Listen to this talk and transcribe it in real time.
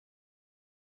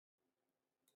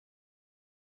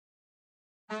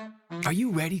Are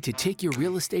you ready to take your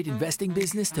real estate investing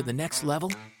business to the next level?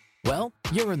 Well,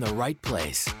 you're in the right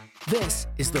place. This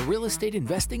is the Real Estate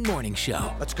Investing Morning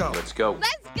Show. Let's go. Let's go.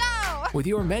 Let's go! With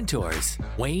your mentors,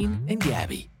 Wayne and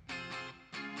Gabby.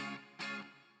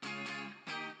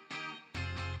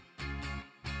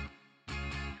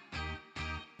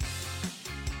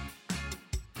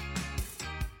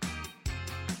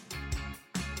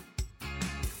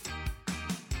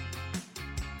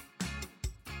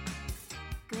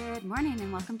 Good morning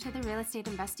and welcome to the Real Estate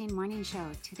Investing Morning Show.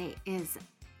 Today is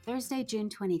Thursday, June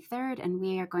 23rd, and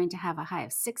we are going to have a high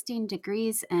of 16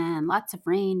 degrees and lots of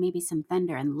rain, maybe some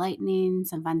thunder and lightning,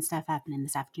 some fun stuff happening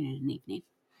this afternoon and evening.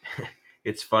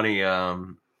 It's funny.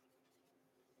 Who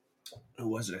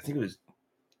was it? I think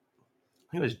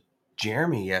it was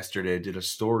Jeremy yesterday did a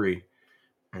story,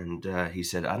 and he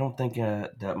said, I don't think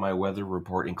that my weather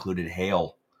report included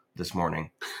hail this morning.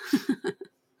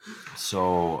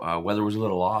 So weather was a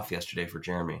little off yesterday for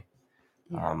Jeremy.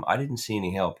 Yeah. I didn't see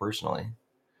any hail personally,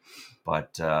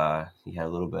 but he had a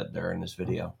little bit there in this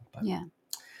video. But, Yeah.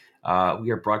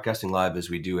 we are broadcasting live as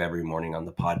we do every morning on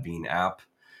the Podbean app.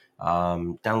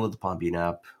 Download the Podbean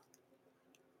app,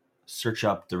 search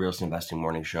up the Real Estate Investing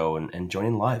Morning Show, and join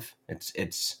in live. It's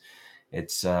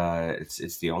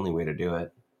the only way to do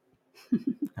it.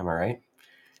 Am I right?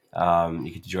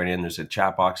 You can join in. There's a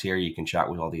chat box here. You can chat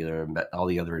with all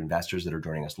the other investors that are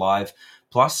joining us live.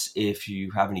 Plus, if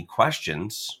you have any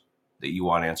questions that you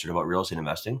want answered about real estate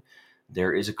investing,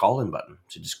 there is a call-in button.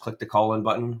 So just click the call-in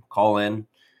button, call in,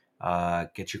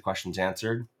 get your questions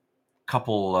answered.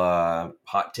 Couple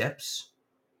hot tips.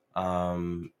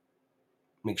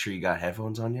 Make sure you got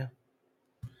headphones on you.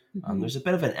 There's a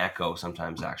bit of an echo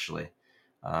sometimes, actually,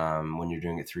 when you're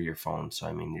doing it through your phone. So,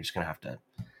 I mean, you're just going to have to...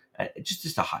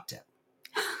 Just a hot tip.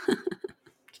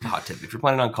 Just a hot tip. If you're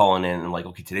planning on calling in and like,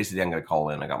 okay, today's the day I'm going to call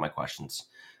in, I got my questions,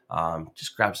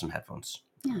 just grab some headphones,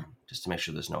 just to make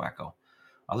sure there's no echo.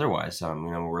 Otherwise,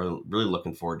 we're really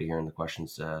looking forward to hearing the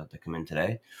questions that come in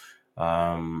today.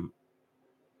 Some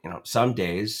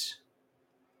days,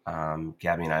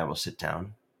 Gabby and I will sit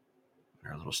down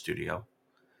in our little studio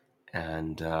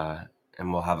and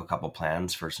we'll have a couple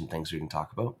plans for some things we can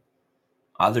talk about.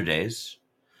 Other days,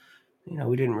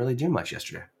 we didn't really do much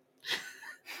yesterday.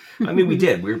 I mean, we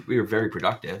did. We were very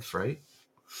productive, right?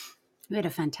 We had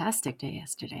a fantastic day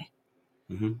yesterday.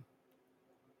 Mm-hmm.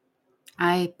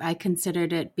 I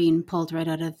considered it being pulled right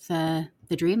out of the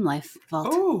dream life vault.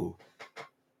 Oh,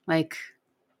 Like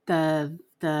the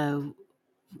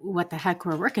what the heck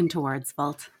we're working towards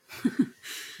vault.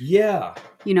 yeah.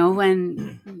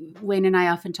 When Wayne and I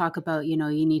often talk about, you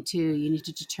need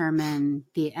to determine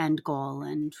the end goal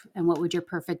and what would your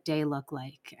perfect day look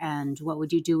like and what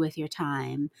would you do with your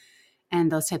time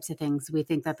and those types of things. We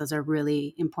think that those are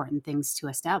really important things to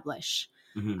establish.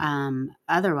 Mm-hmm.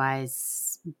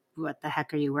 Otherwise, what the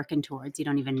heck are you working towards? You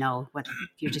don't even know what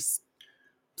you're just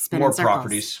spinning More circles.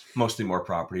 properties, mostly more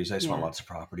properties. I just want lots of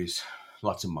properties,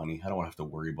 lots of money. I don't want to have to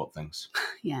worry about things.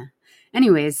 Yeah.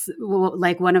 Anyways,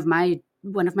 like one of my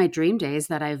dream days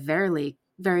that I very,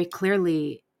 very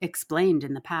clearly explained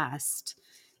in the past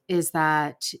is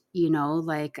that,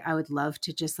 I would love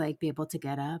to just be able to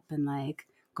get up and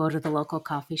go to the local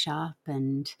coffee shop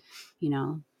and,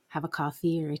 have a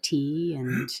coffee or a tea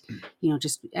and,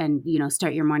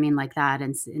 start your morning like that.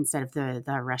 And instead of the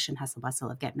rush and hustle bustle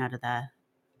of getting out of the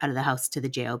house to the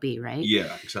job, right?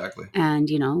 Yeah, exactly. And,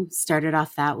 started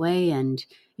off that way. And,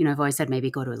 I've always said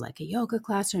maybe go to a yoga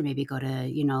class or maybe go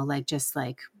to, just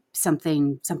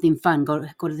something fun, go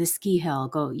to the ski hill,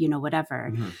 go,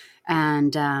 whatever. Mm-hmm.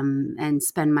 And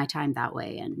spend my time that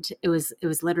way. And it was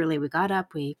literally, we got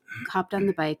up, we hopped on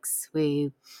the bikes,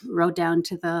 we rode down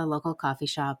to the local coffee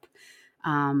shop.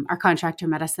 Our contractor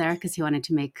met us there because he wanted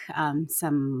to make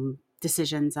some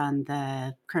decisions on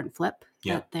the current flip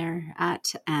that they're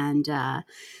at. And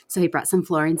so he brought some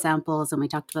flooring samples and we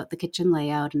talked about the kitchen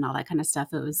layout and all that kind of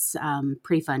stuff. It was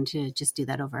pretty fun to just do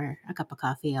that over a cup of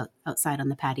coffee outside on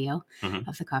the patio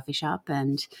of the coffee shop.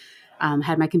 And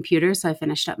had my computer, so I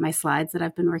finished up my slides that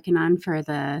I've been working on for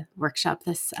the workshop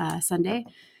this Sunday.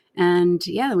 And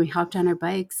we hopped on our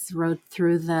bikes, rode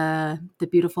through the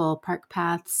beautiful park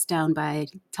paths down by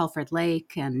Telford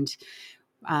Lake and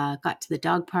got to the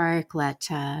dog park,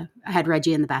 I had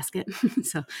Reggie in the basket.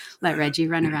 So let Reggie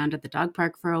run around at the dog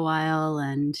park for a while.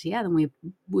 And then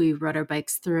we rode our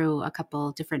bikes through a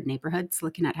couple different neighborhoods,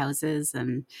 looking at houses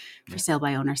and for sale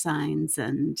by owner signs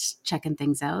and checking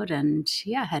things out. And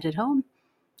headed home,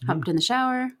 hopped in the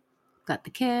shower, got the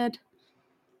kid,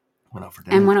 went out for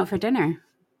dinner.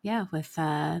 Yeah. With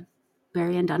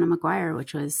Barry and Donna McGuire,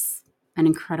 which was an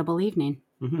incredible evening.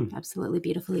 Absolutely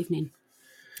beautiful evening.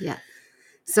 Yeah.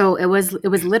 So it was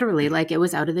literally like it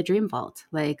was out of the dream vault.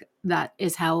 Like that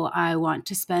is how I want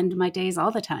to spend my days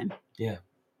all the time. Yeah.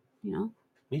 You know?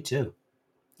 Me too.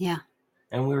 Yeah.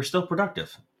 And we were still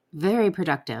productive. Very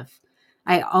productive.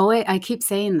 I keep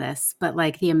saying this, but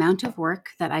like the amount of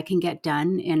work that I can get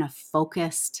done in a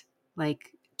focused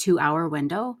like 2-hour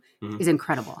window is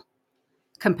incredible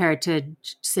compared to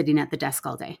sitting at the desk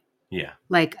all day. Yeah.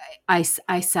 Like I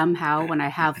somehow, when I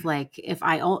have like, if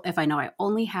I know I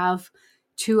only have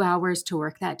 2 hours to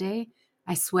work that day,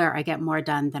 I swear I get more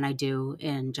done than I do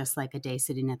in just like a day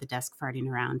sitting at the desk farting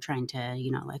around trying to,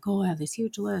 like, oh, I have this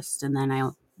huge list. And then I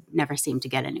never seem to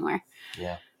get anywhere.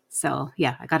 Yeah. So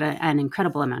yeah, I got an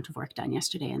incredible amount of work done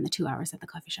yesterday in the 2 hours at the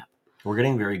coffee shop. We're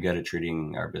getting very good at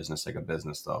treating our business like a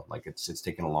business, though. Like it's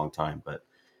taken a long time, but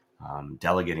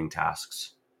delegating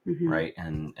tasks, right,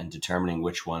 and determining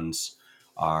which ones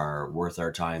are worth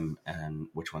our time and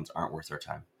which ones aren't worth our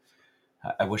time.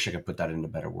 I wish I could put that into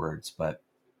better words, but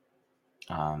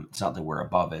it's not that we're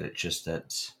above it. It's just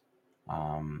that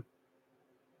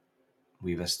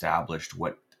we've established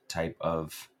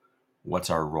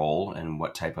what's our role and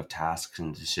what type of tasks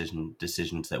and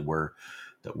decisions that we're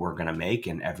going to make,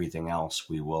 and everything else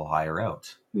we will hire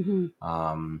out.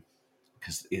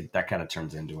 Because that kind of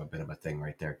turns into a bit of a thing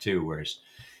right there too. Whereas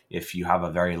if you have a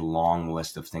very long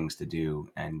list of things to do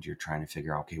and you're trying to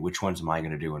figure out, okay, which ones am I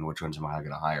going to do and which ones am I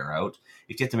going to hire out?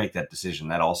 If you have to make that decision,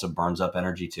 that also burns up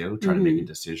energy too. Trying to make a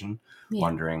decision,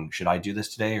 wondering, should I do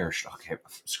this today or okay,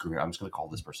 screw it, I'm just going to call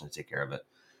this person to take care of it.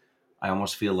 I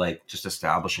almost feel like just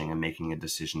establishing and making a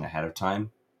decision ahead of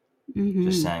time,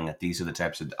 just saying that these are the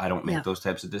types of, I don't make those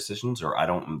types of decisions, or I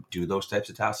don't do those types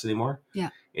of tasks anymore.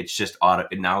 Yeah. It's just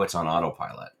now it's on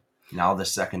autopilot. Now the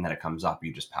second that it comes up,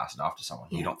 you just pass it off to someone.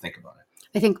 You don't think about it.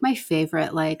 I think my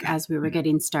favorite, like as we were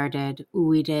getting started,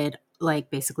 we did like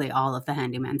basically all of the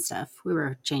handyman stuff. We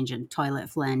were changing toilet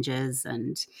flanges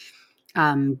and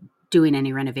doing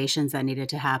any renovations that needed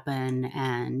to happen,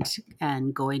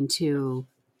 and going to,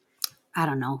 I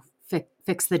don't know,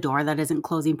 fix the door that isn't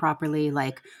closing properly.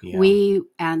 Like we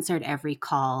answered every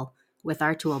call with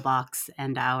our toolbox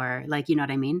and our, like, you know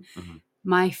what I mean?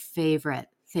 My favorite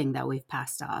thing that we've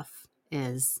passed off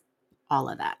is all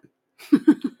of that.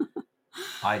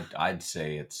 I'd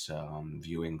say it's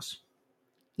viewings.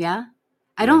 Yeah.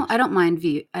 I don't mind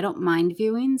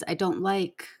viewings. I don't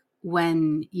like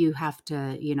when you have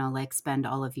to, like spend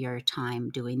all of your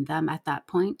time doing them at that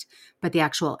point, but the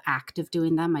actual act of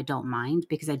doing them, I don't mind,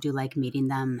 because I do like meeting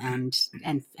them and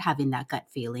having that gut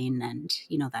feeling and,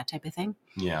 that type of thing.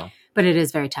 Yeah. But it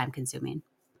is very time consuming.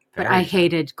 But I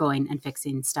hated going and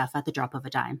fixing stuff at the drop of a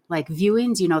dime. Like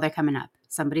viewings, they're coming up.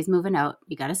 Somebody's moving out.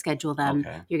 You got to schedule them.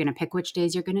 Okay. You're going to pick which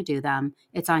days you're going to do them.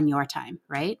 It's on your time,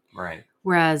 right? Right.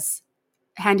 Whereas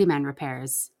handyman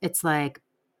repairs, it's like,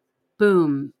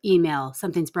 boom, email,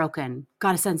 something's broken.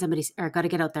 Got to send somebody, or got to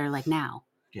get out there like now.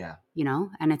 Yeah.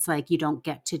 And it's like you don't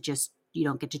get to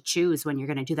choose when you're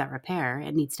going to do that repair.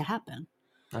 It needs to happen.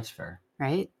 That's fair.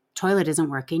 Right? Toilet isn't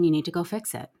working. You need to go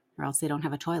fix it, or else they don't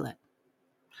have a toilet.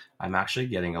 I'm actually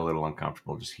getting a little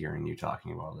uncomfortable just hearing you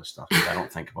talking about this stuff. I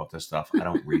don't think about this stuff. I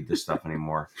don't read this stuff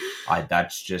anymore. I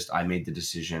made the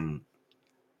decision.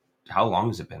 How long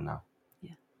has it been now?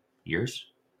 Yeah.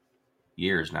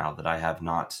 Years now that I have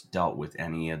not dealt with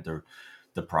any of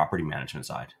the property management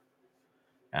side.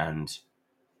 And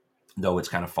though it's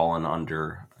kind of fallen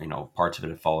under, parts of it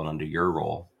have fallen under your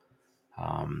role,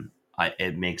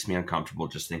 it makes me uncomfortable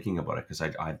just thinking about it, because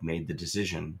I've made the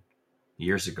decision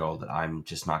years ago that I'm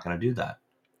just not going to do that.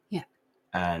 Yeah.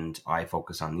 And I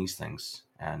focus on these things,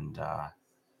 and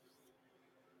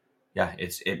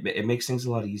it makes things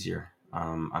a lot easier.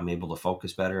 I'm able to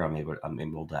focus better. I'm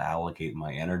able to allocate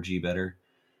my energy better.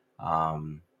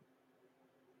 And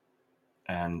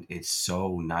it's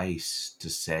so nice to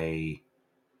say,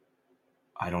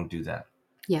 I don't do that.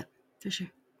 Yeah, for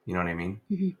sure. You know what I mean?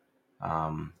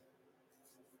 Mm-hmm.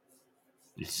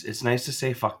 It's nice to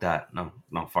say, fuck that. No,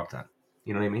 fuck that.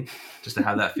 You know what I mean? Just to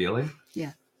have that feeling.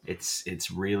 Yeah.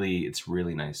 It's really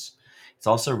nice. It's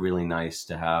also really nice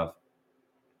to have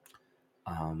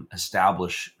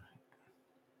establish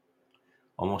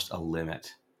almost a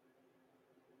limit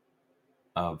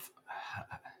of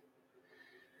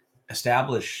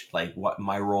establish like what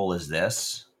my role is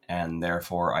this, and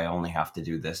therefore I only have to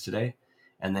do this today.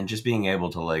 And then just being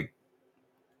able to like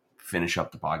finish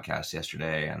up the podcast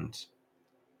yesterday and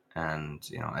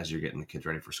as you're getting the kids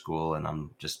ready for school and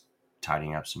I'm just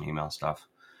tidying up some email stuff,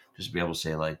 just be able to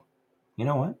say like, you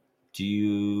know what, if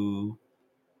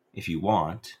you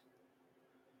want,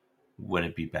 would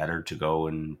it be better to go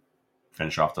and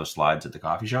finish off those slides at the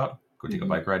coffee shop, go take a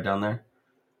bike ride down there?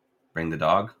 bring the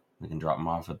dog. We can drop him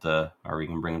off or we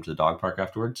can bring him to the dog park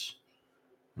afterwards.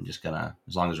 And just gonna,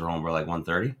 as long as we're home, we're like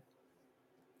 1:30.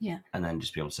 Yeah. And then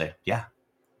just be able to say, yeah.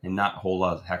 And not a whole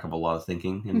lot, heck of a lot of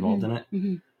thinking involved in it.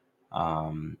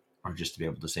 Or just to be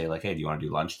able to say like, hey, do you want to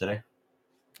do lunch today?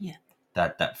 Yeah.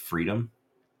 That freedom.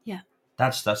 Yeah.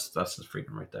 That's the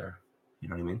freedom right there. You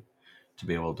know what I mean? To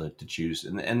be able to choose.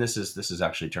 And this is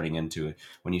actually turning into,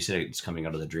 when you say it's coming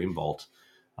out of the dream vault,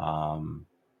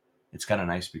 it's kind of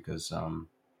nice because,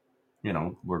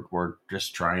 we're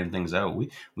just trying things out.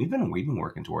 We've been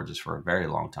working towards this for a very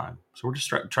long time. So we're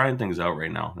just trying things out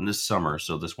right now in this summer.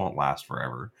 So this won't last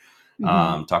forever.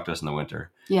 Talk to us in the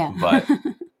winter. Yeah. But,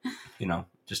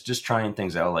 just trying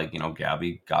things out. Like,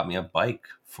 Gabby got me a bike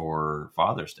for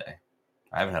Father's Day.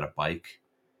 I haven't had a bike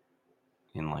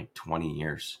in like 20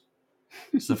 years.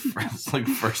 It's like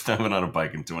the first time I've been on a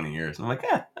bike in 20 years. I'm like,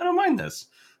 I don't mind this.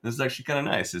 This is actually kind of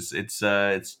nice.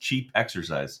 It's cheap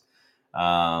exercise.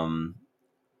 And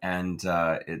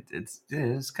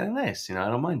it's kind of nice. I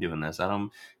don't mind doing this.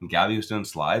 Gabby was doing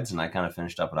slides and I kind of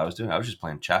finished up what I was doing. I was just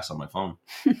playing chess on my phone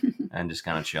and just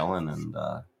kind of chilling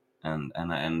and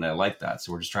I like that.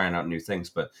 So we're just trying out new things,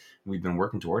 but we've been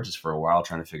working towards this for a while,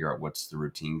 trying to figure out what's the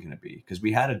routine going to be. Because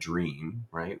we had a dream,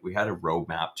 right? We had a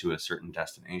roadmap to a certain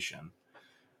destination.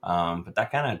 But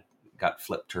that kind of got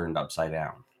turned upside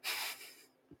down,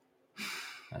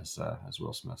 as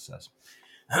Will Smith says.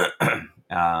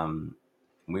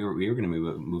 We were going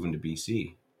to move into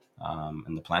BC,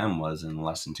 and the plan was in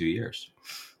less than 2 years.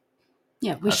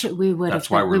 Yeah, we would. That's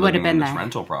why we're living in this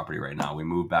rental property right now. We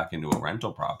moved back into a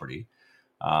rental property,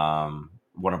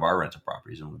 one of our rental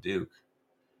properties in Leduc,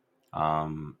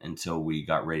 until we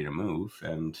got ready to move,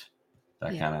 and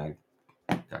that kind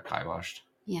of got kiboshed.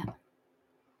 Yeah.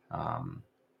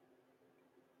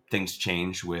 Things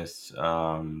changed with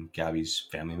Gabby's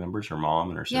family members, her mom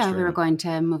and her sister. Yeah, we were going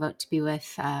to move out to be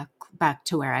with back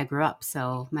to where I grew up.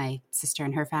 So my sister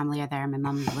and her family are there. My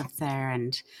mom lives there.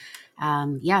 And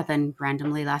then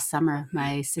randomly last summer,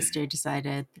 my sister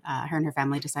decided, her and her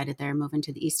family decided they're moving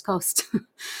to the East Coast.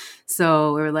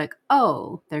 So we were like,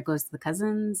 oh, there goes the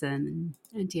cousins and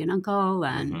auntie and uncle.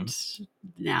 And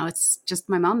now it's just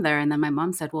my mom there. And then my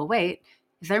mom said, well, wait,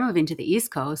 if they're moving to the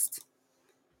East Coast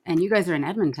and you guys are in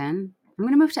Edmonton, I'm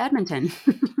going to move to Edmonton.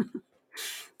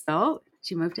 So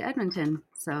she moved to Edmonton.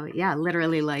 So yeah,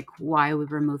 literally like why we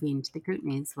were moving to the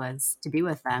Kootenays was to be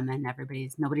with them, and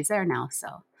nobody's there now.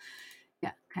 So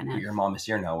yeah, kind of. Your mom is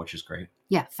here now, which is great.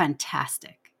 Yeah,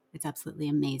 fantastic. It's absolutely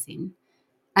amazing.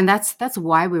 And that's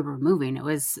why we were moving. It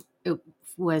was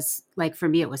like, for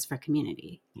me, it was for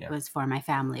community. Yeah. It was for my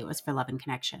family. It was for love and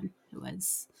connection. It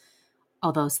was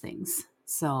all those things.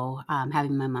 So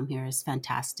having my mom here is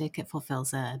fantastic. It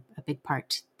fulfills a big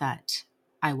part that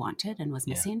I wanted and was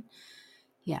missing.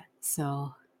 Yeah.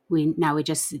 So we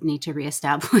just need to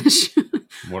reestablish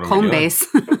home base.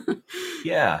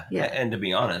 Yeah. And to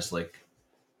be honest, like,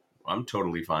 I'm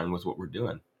totally fine with what we're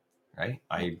doing. Right.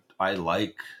 I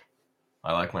like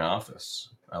my office.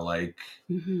 I like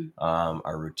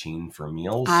our routine for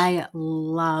meals. I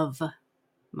love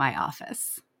my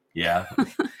office. Yeah.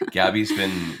 Gabby's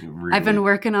been really... I've been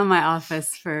working on my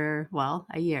office for,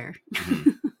 a year.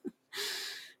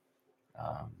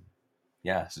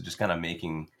 So just kind of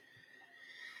making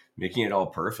it all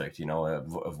perfect,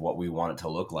 of what we want it to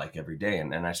look like every day.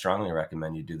 And I strongly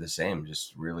recommend you do the same.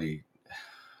 Just really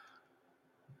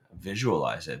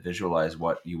visualize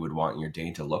what you would want your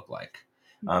day to look like.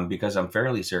 Because I'm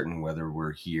fairly certain whether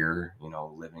we're here,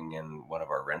 living in one of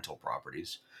our rental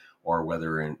properties, or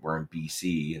whether we're in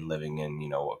BC and living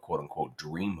in, a quote unquote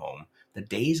dream home, the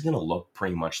day is going to look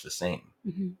pretty much the same.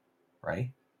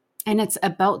 Right. And it's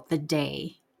about the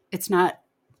day. It's not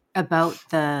about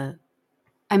the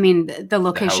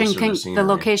location the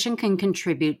location can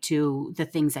contribute to the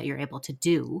things that you're able to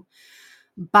do.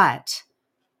 But,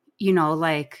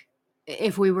 like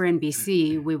if we were in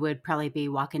BC, we would probably be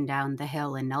walking down the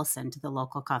hill in Nelson to the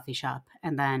local coffee shop,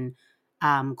 and then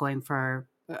going for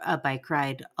a bike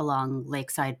ride along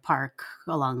Lakeside Park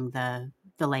along the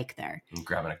lake there. And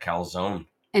grabbing a calzone.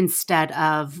 Instead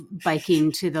of biking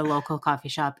to the local coffee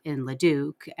shop in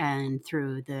Leduc and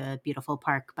through the beautiful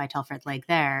park by Telford Lake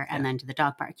there, and then to the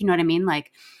dog park. You know what I mean?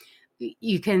 Like,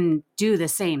 you can do the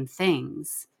same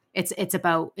things. It's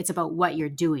about what you're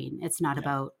doing. It's not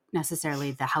about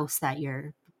necessarily the house that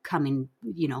you're going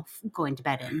to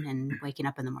bed in and waking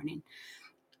up in the morning.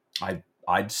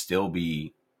 I'd still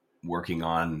be working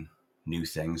on new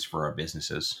things for our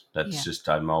businesses. That's just,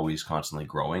 I'm always constantly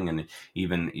growing. And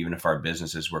even if our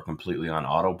businesses were completely on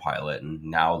autopilot, and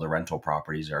now the rental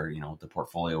properties are, the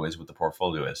portfolio is what the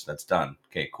portfolio is, that's done.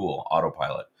 Okay, cool.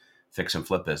 Autopilot. fix and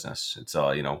flip business. It's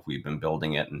we've been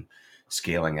building it and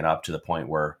scaling it up to the point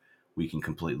where we can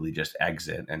completely just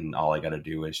exit, and all I got to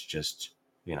do is just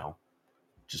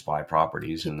buy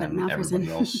properties, Keep and putting then offers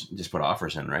everybody in. else just put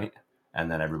offers in, right? And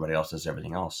then everybody else does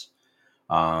everything else.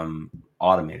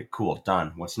 Automated, cool,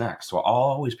 done. What's next? Well, I'll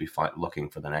always be looking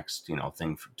for the next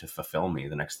thing to fulfill me,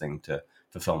 the next thing to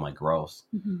fulfill my growth,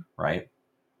 right?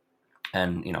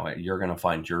 And you're going to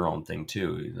find your own thing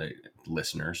too, the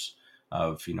listeners,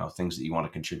 of things that you want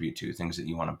to contribute to, things that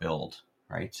you want to build,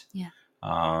 right? Yeah.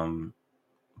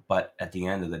 But at the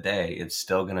end of the day, it's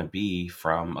still going to be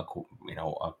from a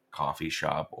coffee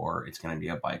shop, or it's going to be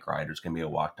a bike ride, or it's going to be a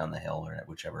walk down the hill, or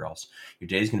whichever else. Your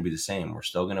day is going to be the same. We're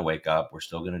still going to wake up. We're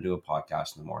still going to do a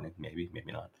podcast in the morning. Maybe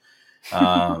not.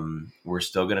 We're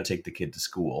still going to take the kid to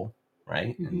school,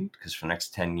 right? Because for the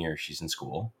next 10 years, she's in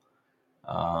school.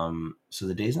 So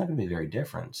the day's not going to be very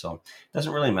different. So it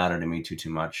doesn't really matter to me too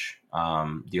much.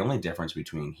 The only difference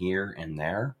between here and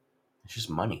there is just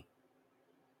money,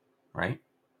 right?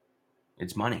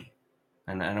 It's money.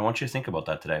 And I want you to think about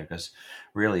that today, because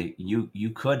really you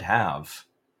could have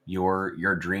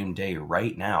your dream day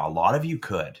right now. A lot of you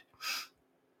could.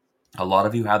 A lot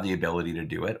of you have the ability to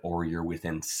do it, or you're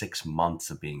within 6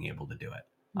 months of being able to do it.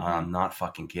 I'm not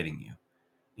fucking kidding you.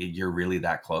 You're really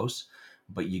that close,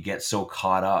 but you get so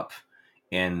caught up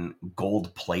in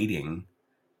gold plating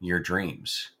your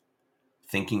dreams,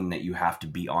 thinking that you have to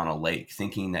be on a lake,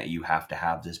 thinking that you have to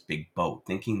have this big boat,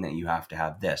 thinking that you have to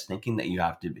have this, thinking that you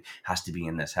has to be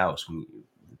in this house. When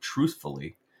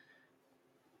truthfully,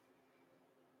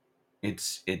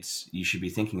 it's you should be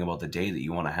thinking about the day that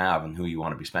you want to have and who you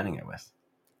want to be spending it with.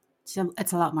 So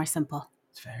it's a lot more simple.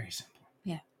 It's very simple.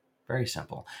 Yeah. Very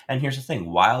simple. And here's the thing,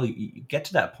 while you get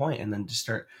to that point and then just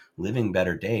start living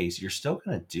better days, you're still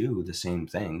going to do the same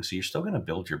thing. So you're still going to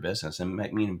build your business. And it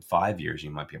might mean in 5 years, you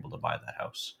might be able to buy that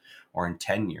house, or in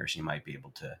 10 years, you might be able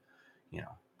to,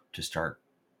 to start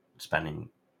spending,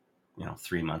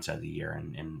 3 months out of the year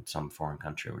in some foreign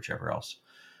country, or whichever else.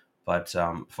 But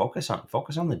focus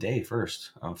on the day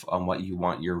first, on what you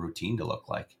want your routine to look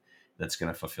like. That's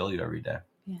going to fulfill you every day.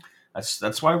 Yeah.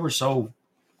 That's why we're so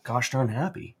gosh darn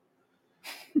happy.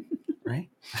 Right?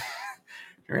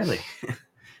 Really.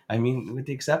 I mean, with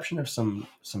the exception of some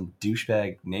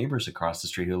douchebag neighbors across the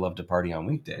street who love to party on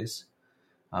weekdays,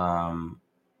 we're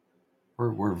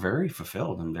very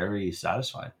fulfilled and very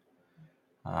satisfied.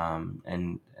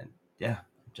 And yeah,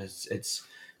 just it's.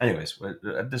 Anyways,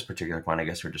 at this particular point, I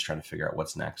guess we're just trying to figure out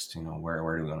what's next.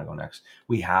 Where do we want to go next?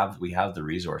 We have the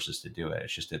resources to do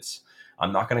it.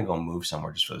 I'm not going to go move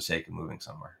somewhere just for the sake of moving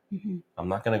somewhere. I'm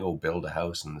not going to go build a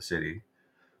house in the city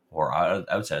or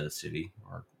outside of the city,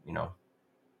 or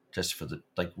just for the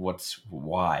what's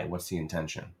the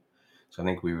intention. So I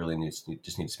think we really need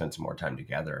to spend some more time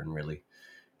together, and really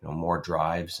more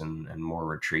drives and more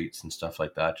retreats and stuff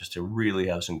like that, just to really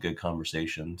have some good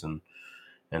conversations and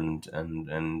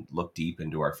look deep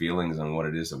into our feelings and what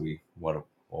it is that what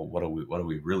do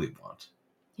we really want.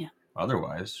 Yeah.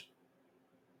 Otherwise,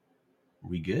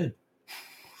 we good.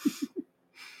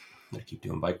 I keep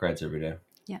doing bike rides every day.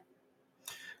 Yeah.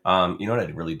 You know what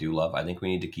I really do love? I think we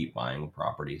need to keep buying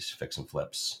properties, fix and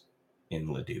flips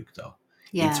in Leduc, though.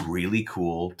 Yeah. It's really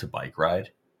cool to bike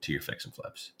ride to your fix and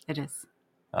flips. It is.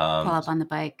 Pull up on the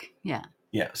bike. Yeah.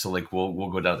 Yeah. So we'll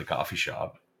go down to the coffee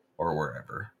shop or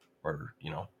wherever, or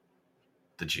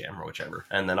the gym or whichever,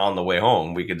 and then on the way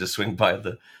home we could just swing by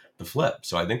the flip.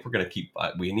 So I think we're gonna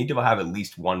we need to have at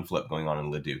least one flip going on in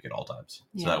Leduc at all times.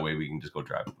 So that way we can just go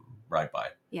ride by.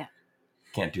 Yeah.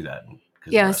 Can't do that.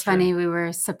 Yeah, it was funny. We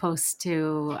were supposed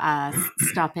to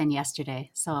stop in yesterday,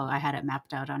 so I had it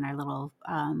mapped out on our little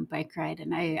bike ride,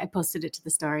 and I posted it to the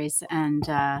stories. And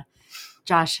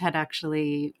Josh had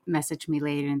actually messaged me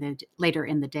later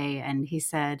in the day, and he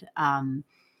said,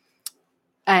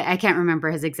 I can't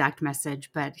remember his exact message,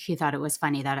 but he thought it was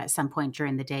funny that at some point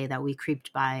during the day that we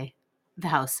creeped by the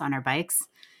house on our bikes,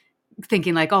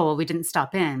 thinking like, oh, well, we didn't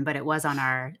stop in, but it was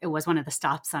one of the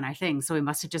stops on our thing. So we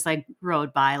must have just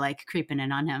rode by, creeping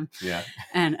in on him. Yeah.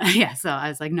 And so I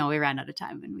was like, no, we ran out of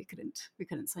time and we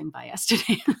couldn't swing by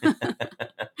yesterday.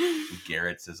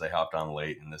 Garrett says I hopped on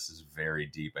late and this is very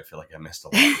deep. I feel like I missed a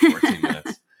lot in 14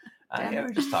 minutes. Yeah, we're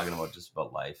just talking about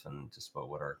life and just about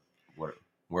where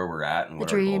we're at and what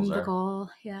the dream, our goals are. The goal.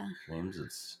 Yeah.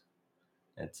 Dreams.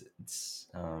 It's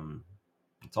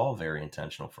all very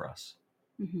intentional for us.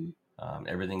 Mm-hmm.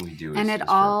 Everything we do, and it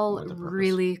all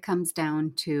really comes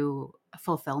down to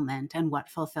fulfillment and what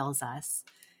fulfills us.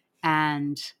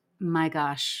 And my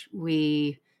gosh,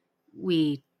 we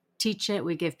teach it.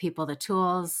 We give people the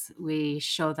tools. We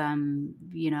show them,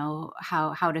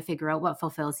 how to figure out what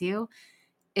fulfills you.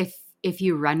 if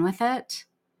you run with it,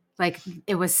 like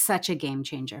it was such a game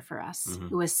changer for us. Mm-hmm.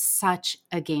 It was such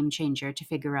a game changer to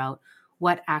figure out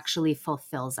what actually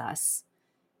fulfills us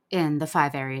in the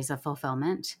 5 areas of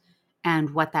fulfillment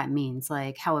and what that means,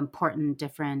 like how important the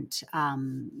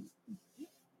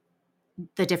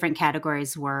different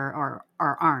categories were or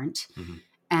aren't. Mm-hmm.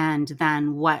 And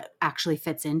then what actually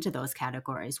fits into those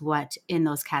categories, what in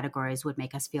those categories would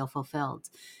make us feel fulfilled.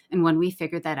 And when we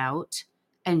figured that out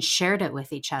and shared it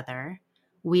with each other,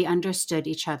 we understood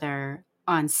each other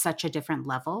on such a different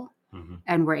level, Mm-hmm.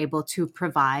 and were able to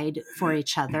provide for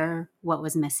each other what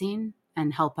was missing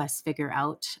and help us figure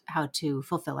out how to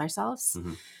fulfill ourselves.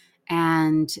 Mm-hmm.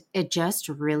 And it just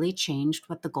really changed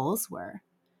what the goals were.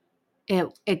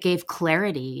 It gave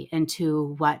clarity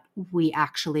into what we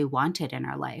actually wanted in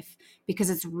our life, because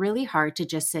it's really hard to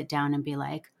just sit down and be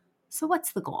like, so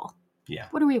what's the goal? Yeah.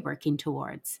 What are we working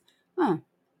towards?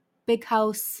 Big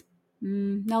house,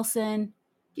 Nelson.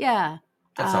 Yeah.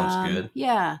 That sounds good.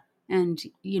 Yeah. And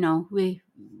we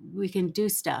can do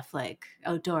stuff like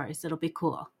outdoors. It'll be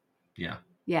cool. Yeah.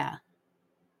 Yeah.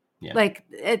 Yeah. Like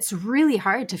it's really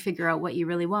hard to figure out what you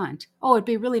really want. Oh, it'd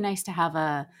be really nice to have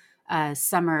a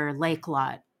summer lake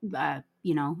lot, a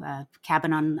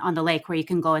cabin on the lake where you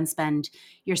can go and spend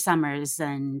your summers,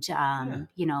 and a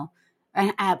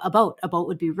boat. A boat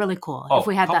would be really cool. Oh, If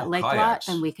we had that couple lake lot, kayaks.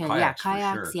 then we could, Kayaks for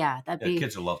kayaks. sure. Yeah, that'd be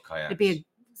Kids will love kayaks. it'd be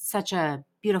such a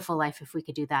beautiful life if we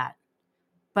could do that.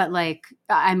 But like,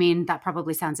 I mean, that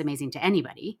probably sounds amazing to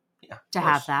anybody to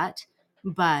have that.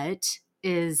 But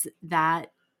is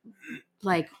that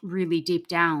like really deep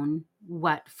down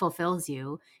what fulfills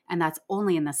you? And that's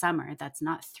only in the summer. That's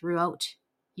not throughout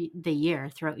the year,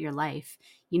 throughout your life.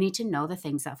 You need to know the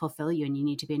things that fulfill you, and you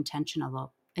need to be intentional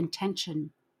about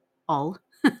intentional. Yeah,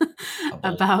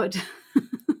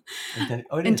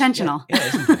 it's intentional.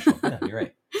 Yeah, you're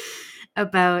right.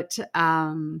 About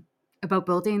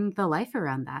building the life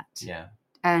around that. Yeah.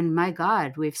 And my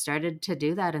God, we've started to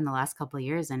do that in the last couple of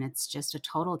years, and it's just a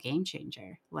total game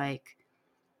changer. Like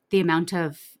the amount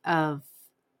of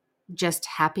just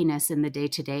happiness in the day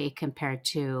to day compared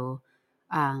to,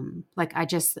 like I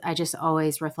just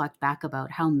always reflect back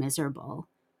about how miserable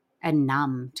and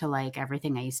numb to like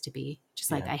everything I used to be. Just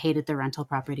like I hated the rental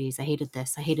properties. I hated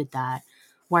this. I hated that.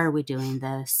 Why are we doing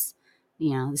this?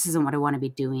 This isn't what I want to be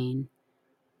doing.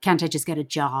 Can't I just get a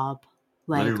job?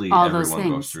 Like literally all those everyone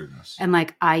things. goes through this. And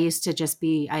like I used to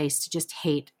just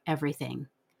hate everything.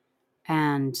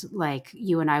 And like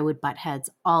you and I would butt heads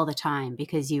all the time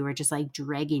because you were just like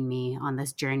dragging me on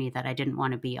this journey that I didn't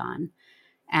want to be on.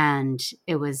 And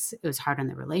it was hard on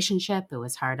the relationship. It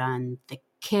was hard on the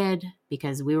kid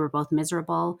because we were both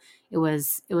miserable. It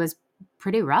was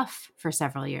pretty rough for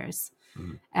several years.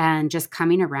 Mm-hmm. And just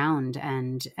coming around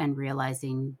and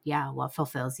realizing, what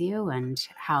fulfills you and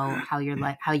how your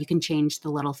life, how you can change the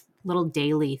little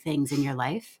daily things in your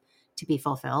life to be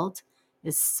fulfilled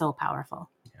is so powerful.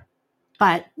 Yeah.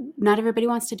 But not everybody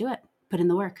wants to do it. Put in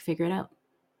the work, figure it out.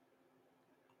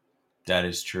 That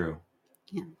is true.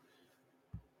 Yeah.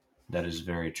 That is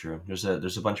very true. There's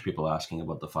a bunch of people asking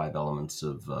about the 5 elements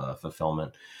of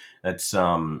fulfillment. That's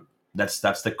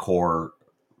the core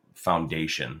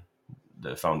foundation,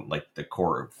 the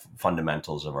core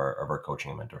fundamentals of our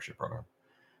coaching and mentorship program.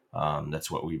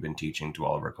 That's what we've been teaching to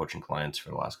all of our coaching clients for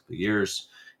the last couple of years.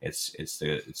 It's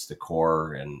the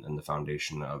core and the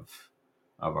foundation of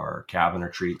our cabin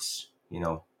retreats.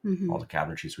 Mm-hmm. All the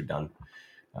cabin retreats we've done.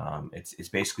 It's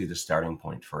basically the starting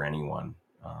point for anyone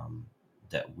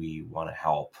that we want to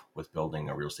help with building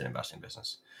a real estate investing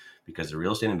business, because the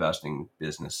real estate investing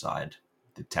business side,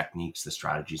 the techniques, the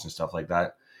strategies and stuff like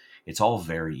that, it's all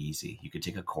very easy. You could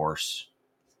take a course,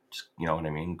 you know what I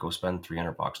mean? Go spend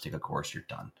 $300, take a course, you're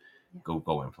done. Yeah.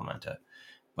 Go implement it.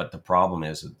 But the problem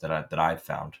is that I've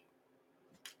found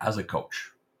as a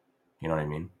coach, you know what I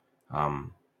mean?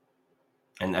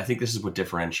 And I think this is what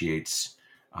differentiates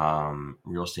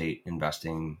real estate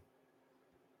investing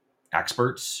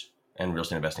experts and real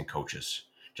estate investing coaches.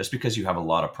 Just because you have a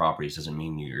lot of properties doesn't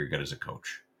mean you're good as a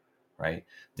coach, right?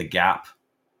 The gap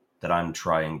that I'm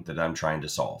trying to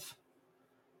solve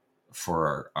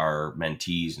for our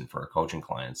mentees and for our coaching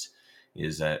clients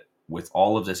is that with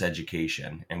all of this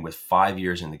education and with 5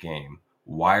 years in the game,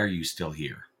 why are you still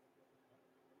here?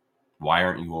 Why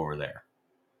aren't you over there?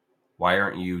 Why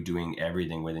aren't you doing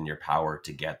everything within your power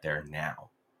to get there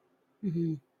now?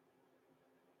 Mm-hmm.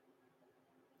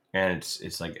 And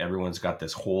it's like everyone's got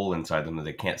this hole inside them that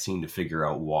they can't seem to figure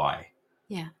out why.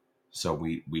 Yeah. So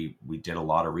we did a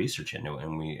lot of research into it,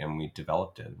 and we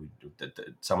developed it.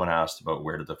 Someone asked about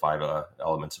where did the 5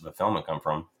 elements of fulfillment come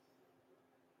from.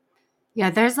 Yeah,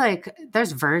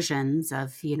 there's versions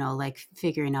of, like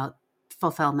figuring out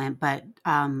fulfillment, but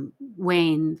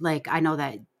Wayne, like I know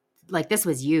that like this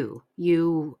was you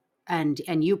and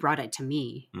you brought it to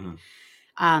me.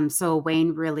 Mm-hmm. So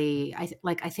Wayne really,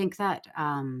 I think that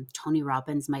Tony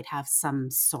Robbins might have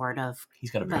some sort of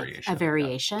He's got a like variation a of it, yeah.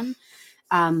 variation.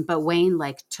 But Wayne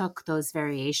like took those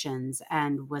variations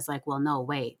and was like, well, no,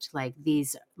 wait, like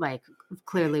these, like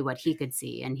clearly what he could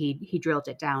see, and he drilled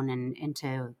it down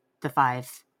into the five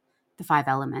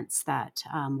elements that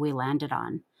we landed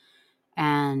on.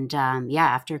 And yeah,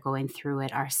 after going through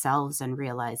it ourselves and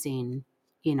realizing,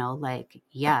 like,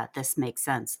 yeah, this makes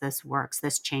sense, this works,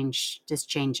 this changed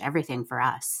everything for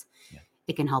us. Yeah.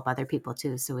 It can help other people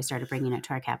too. So we started bringing it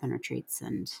to our cabin retreats,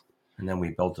 And then we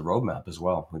built the roadmap as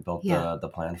well. We built yeah, the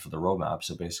plan for the roadmap.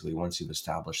 So basically, once you've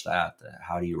established that,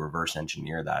 how do you reverse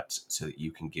engineer that so that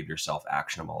you can give yourself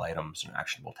actionable items and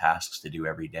actionable tasks to do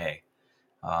every day,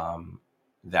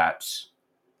 that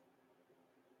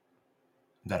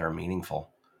that are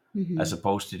meaningful, as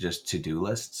opposed to just to-do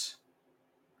lists.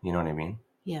 You know what I mean?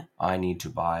 yeah, I need to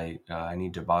buy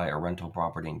a rental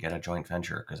property and get a joint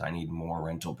venture because I need more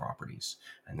rental properties,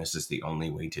 and this is the only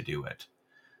way to do it.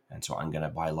 And so I'm going to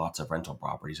buy lots of rental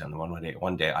properties, and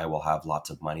one day I will have lots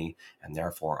of money, and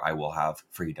therefore I will have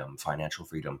freedom, financial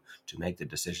freedom, to make the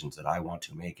decisions that I want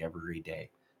to make every day.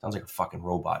 Sounds like a fucking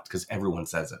robot because everyone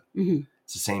says it. mm-hmm.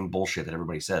 It's the same bullshit that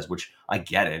everybody says, which I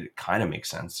get it. It kind of makes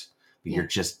sense, but Yeah.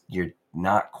 you're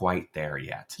not quite there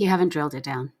yet. You haven't drilled it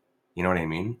down. You know what I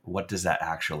mean? What does that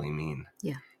actually mean?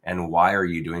 Yeah. And why are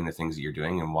you doing the things that you're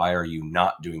doing, and why are you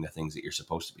not doing the things that you're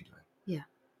supposed to be doing? Yeah.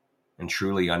 And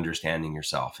truly understanding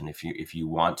yourself. And if you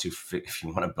want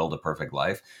to build a perfect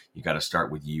life, you got to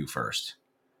start with you first.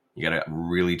 You got to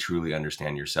really truly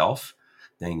understand yourself.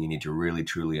 Then you need to really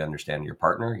truly understand your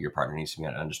partner. Your partner needs to be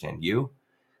able to understand you.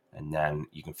 And then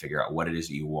you can figure out what it is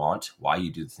that you want, why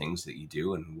you do the things that you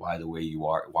do, and why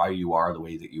you are the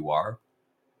way that you are.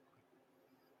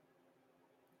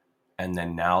 And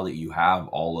then now that you have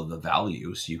all of the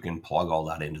values, you can plug all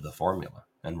that into the formula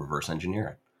and reverse engineer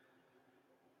it.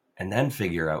 And then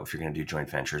figure out if you're going to do joint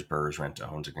ventures, BRRRRs, rent to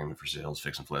owns, agreement for sales,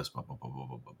 fix and flips, blah, blah, blah, blah,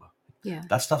 blah, blah, blah. Yeah.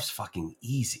 That stuff's fucking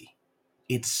easy.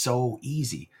 It's so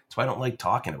easy. That's why I don't like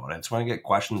talking about it. That's when I get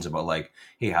questions about like,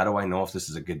 hey, how do I know if this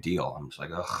is a good deal? I'm just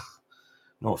like, ugh,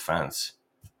 no offense.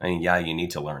 I mean, yeah, you need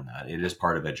to learn that. It is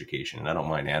part of education, and I don't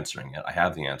mind answering it. I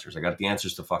have the answers. I got the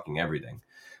answers to fucking everything.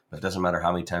 But it doesn't matter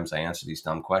how many times I answer these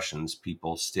dumb questions,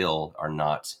 people still are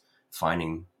not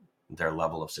finding their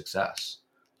level of success.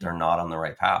 They're not on the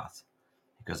right path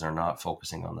because they're not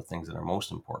focusing on the things that are most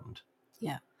important.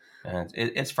 Yeah. And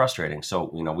it's frustrating. So,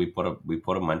 we put a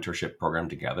mentorship program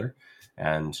together,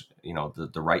 and,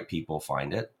 the right people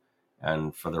find it.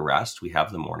 And for the rest, we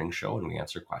have the morning show and we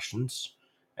answer questions.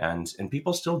 And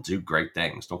people still do great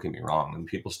things. Don't get me wrong. And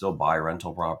people still buy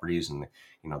rental properties, and,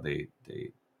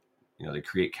 they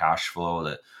create cash flow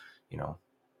that,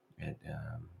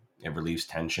 it relieves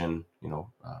tension,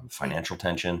 financial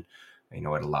tension. It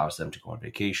allows them to go on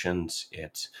vacations.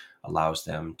 It allows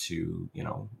them to,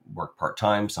 work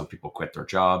part-time. Some people quit their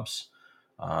jobs.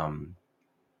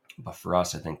 But for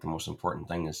us, I think the most important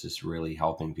thing is just really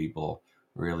helping people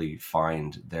really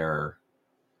find their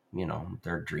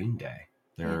dream day,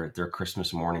 their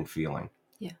Christmas morning feeling.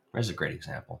 Yeah. There's a great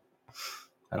example.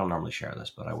 I don't normally share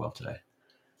this, but I will today.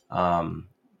 How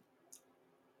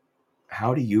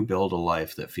do you build a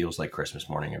life that feels like Christmas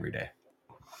morning every day?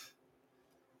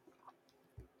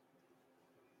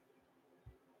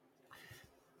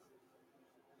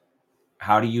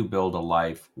 How do you build a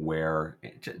life where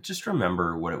just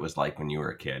remember what it was like when you were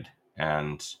a kid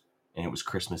and it was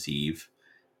Christmas Eve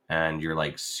and you're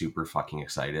like super fucking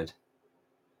excited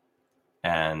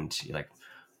and you're like,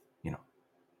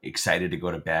 excited to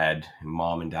go to bed, and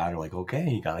mom and dad are like, okay,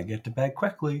 you gotta get to bed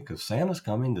quickly because Santa's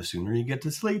coming. The sooner you get to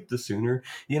sleep, the sooner,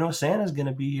 Santa's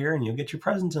gonna be here and you'll get your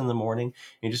presents in the morning. And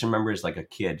you just remember as like a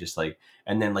kid, just like,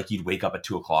 and then like you'd wake up at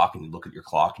 2:00 and you look at your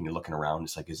clock and you're looking around.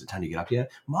 It's like, is it time to get up yet?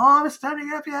 Mom, it's time to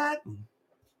get up yet?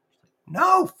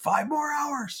 No, 5 more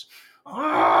hours.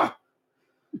 Ah!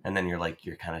 And then you're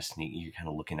kind of sneaky, you're kind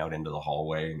of looking out into the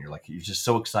hallway and you're just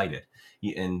so excited.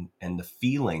 And the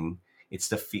feeling, it's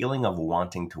the feeling of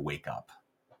wanting to wake up.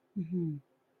 Mm-hmm.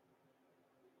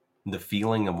 The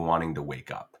feeling of wanting to wake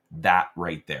up. That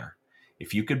right there.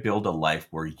 If you could build a life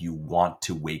where you want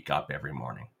to wake up every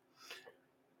morning,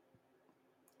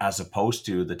 as opposed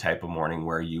to the type of morning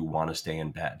where you want to stay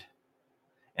in bed.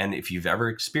 And if you've ever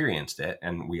experienced it,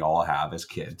 and we all have as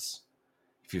kids,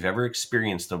 if you've ever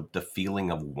experienced the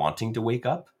feeling of wanting to wake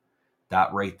up,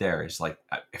 that right there is like,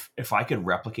 if I could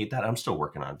replicate that, I'm still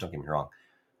working on it, don't get me wrong.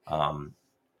 I'm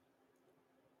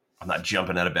not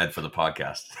jumping out of bed for the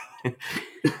podcast.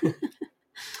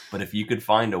 But if you could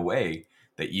find a way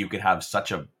that you could have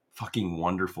such a fucking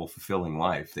wonderful, fulfilling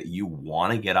life that you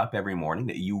want to get up every morning,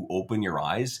 that you open your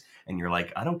eyes and you're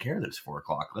like, I don't care that it's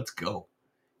 4:00. Let's go.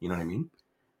 You know what I mean?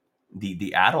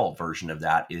 The adult version of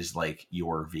that is like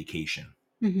your vacation.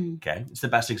 Mm-hmm. Okay. It's the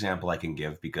best example I can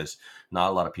give because not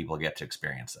a lot of people get to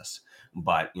experience this.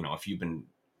 But, you know, if you've been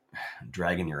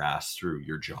dragging your ass through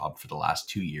your job for the last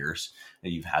 2 years,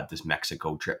 and you've had this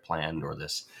Mexico trip planned or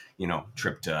this, you know,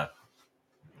 trip to,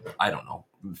 I don't know,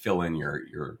 fill in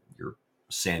your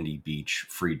sandy beach,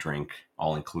 free drink,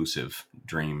 all inclusive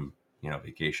dream, you know,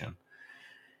 vacation.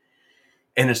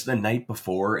 And it's the night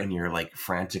before and you're like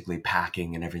frantically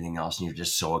packing and everything else. And you're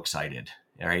just so excited.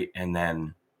 Right. And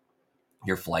then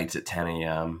your flight's at 10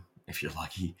 a.m. if you're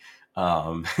lucky.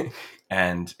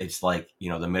 And it's like, you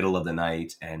know, the middle of the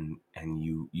night and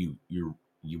you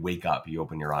wake up, you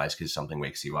open your eyes because something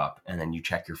wakes you up, and then you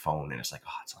check your phone and it's like,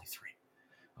 oh, it's only 3.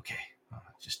 Okay.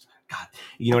 Just God,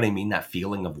 you know what I mean? That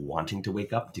feeling of wanting to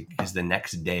wake up because the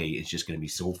next day is just going to be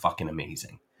so fucking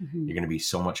amazing. Mm-hmm. You're going to be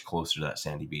so much closer to that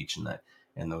sandy beach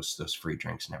and those free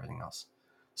drinks and everything else.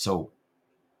 So,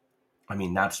 I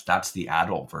mean, that's the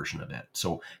adult version of it.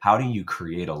 So how do you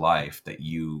create a life that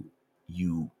you,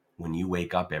 when you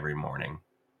wake up every morning,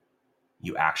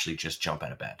 you actually just jump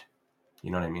out of bed? You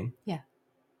know what I mean? Yeah.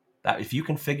 That if you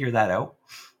can figure that out,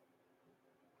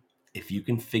 if you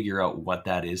can figure out what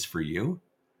that is for you,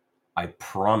 I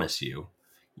promise you,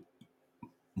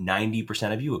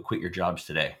 90% of you would quit your jobs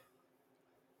today.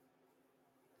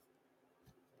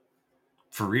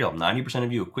 For real, 90%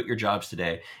 of you would quit your jobs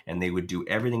today, and they would do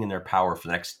everything in their power for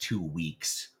the next 2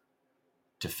 weeks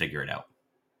to figure it out.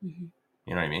 Mm-hmm.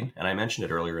 You know what I mean? And I mentioned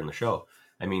it earlier in the show.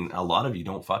 I mean, a lot of you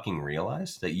don't fucking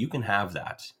realize that you can have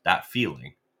that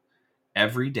feeling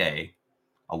every day.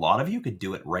 A lot of you could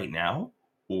do it right now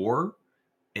or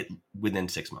within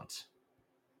 6 months.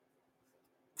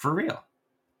 For real.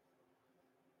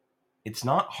 It's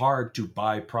not hard to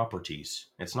buy properties.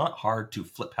 It's not hard to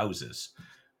flip houses.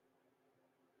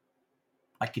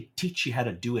 I could teach you how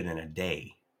to do it in a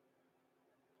day.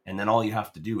 And then all you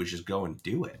have to do is just go and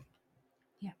do it.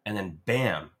 Yeah. And then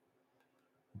bam,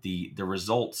 the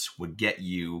results would get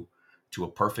you to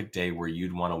a perfect day where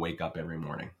you'd want to wake up every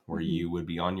morning, where you would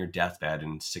be on your deathbed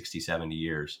in 60, 70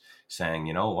 years saying,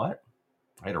 you know what?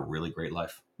 I had a really great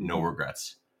life. No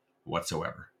regrets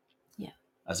whatsoever. Yeah.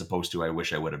 As opposed to, I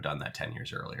wish I would have done that 10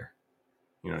 years earlier.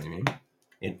 You know what I mean?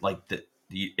 It like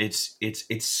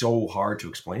it's so hard to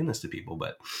explain this to people,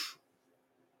 but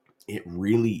it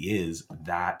really is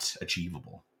that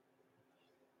achievable,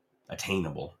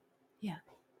 attainable. Yeah.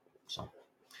 So,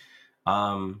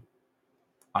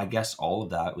 I guess all of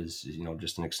that was, you know,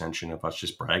 just an extension of us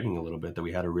just bragging a little bit that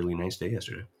we had a really nice day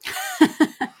yesterday.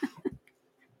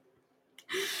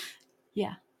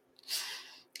 Yeah.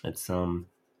 It's, we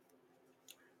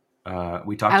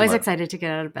talked I was excited to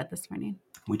get out of bed this morning.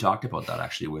 We talked about that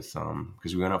actually with,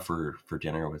 because we went out for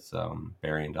dinner with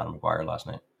Barry and Donna McGuire last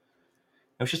night.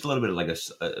 It was just a little bit of like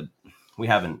we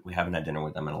haven't had dinner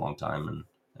with them in a long time,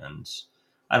 and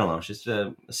I don't know, it's just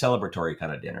a celebratory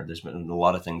kind of dinner. There's been a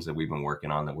lot of things that we've been working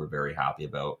on that we're very happy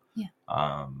about. Yeah.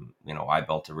 You know, I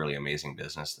built a really amazing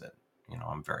business that, you know,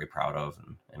 I'm very proud of,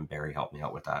 and Barry helped me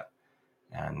out with that,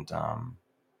 and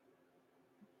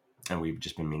we've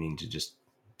just been meaning to just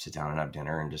sit down and have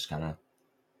dinner and just kind of,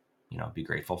 you know, be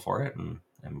grateful for it and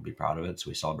be proud of it. So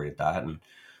we celebrated that, and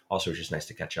also it's just nice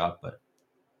to catch up.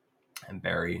 And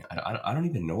Barry, I don't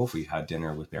even know if we've had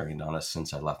dinner with Barry and Donna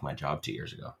since I left my job 2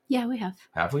 years ago. Yeah, we have.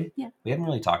 Have we? Yeah. We haven't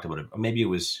really talked about it. Maybe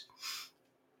we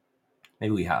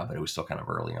have, but it was still kind of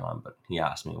early on. But he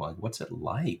asked me, well, what's it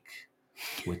like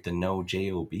with the no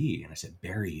JOB? And I said,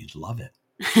 Barry, you'd love it.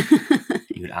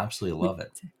 You'd absolutely love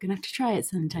it. You're gonna have to try it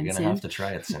sometime. You're gonna have to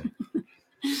try it soon.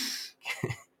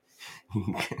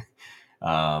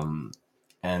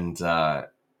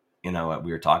 You know,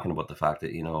 we were talking about the fact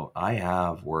that, you know, I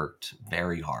have worked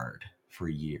very hard for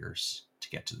years to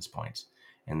get to this point,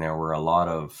 and there were a lot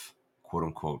of quote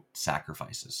unquote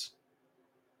sacrifices.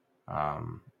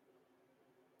 You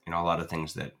know, a lot of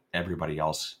things that everybody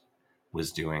else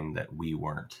was doing that we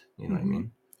weren't. You know what I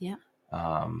mean? Yeah.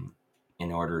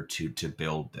 In order to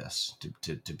build this,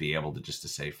 to be able to just to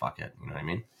say fuck it. You know what I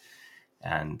mean?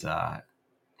 And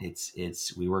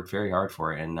we worked very hard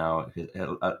for it, and now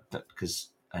because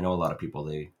I know a lot of people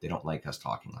they don't like us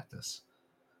talking like this.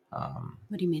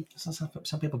 What do you mean?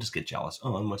 Some people just get jealous.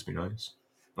 Oh, it must be nice.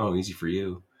 Oh, easy for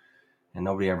you. And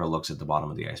nobody ever looks at the bottom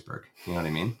of the iceberg. You know what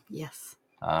I mean? Yes.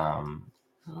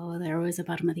 Oh, there was a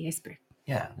bottom of the iceberg.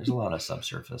 Yeah, there's a lot of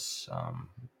subsurface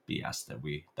BS that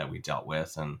we dealt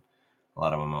with, and a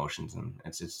lot of emotions, and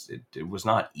it was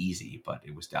not easy, but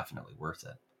it was definitely worth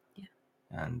it. Yeah.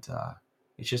 And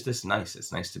it's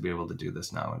nice to be able to do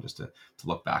this now, and just to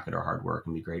look back at our hard work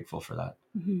and be grateful for that.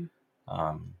 Mm-hmm.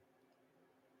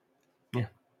 Yeah.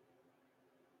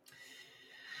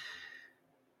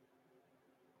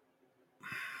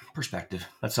 Perspective.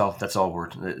 That's all we're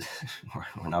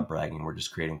not bragging. We're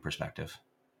just creating perspective.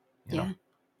 You know?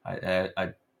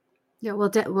 I Yeah.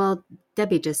 Well,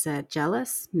 Debbie just said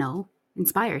jealous. No,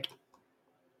 inspired.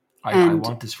 I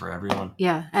want this for everyone.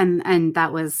 Yeah. And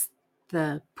that was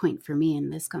the point for me in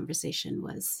this conversation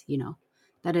was,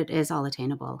 that it is all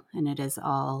attainable and it is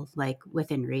all like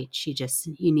within reach.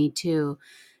 You need to,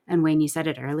 and Wayne, you said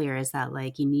it earlier, is that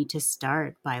like, you need to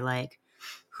start by like,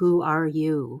 who are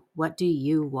you? What do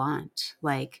you want?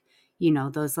 Like,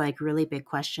 those like really big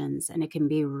questions, and it can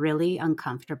be really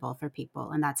uncomfortable for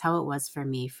people. And that's how it was for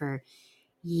me for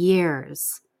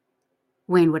years.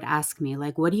 Wayne would ask me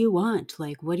like, what do you want?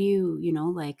 Like, what do you,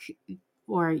 like,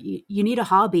 or you need a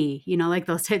hobby, like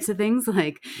those types of things,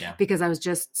 like, because I was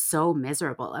just so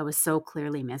miserable. I was so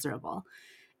clearly miserable.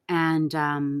 And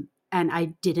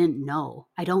I didn't know.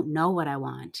 I don't know what I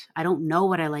want. I don't know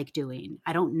what I like doing.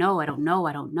 I don't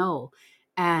know.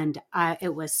 And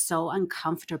it was so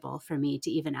uncomfortable for me to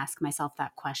even ask myself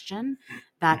that question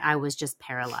that I was just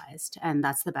paralyzed. And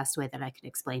that's the best way that I could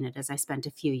explain it, is I spent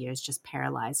a few years just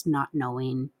paralyzed, not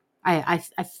knowing. I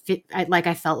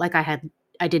felt like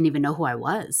I didn't even know who I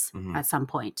was at some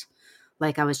point.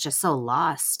 Like I was just so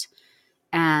lost.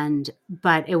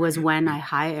 But it was when I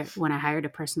hired a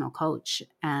personal coach,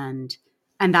 and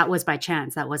that was by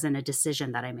chance. That wasn't a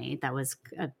decision that I made. That was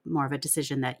more of a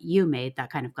decision that you made that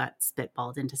kind of got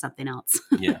spitballed into something else.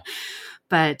 Yeah.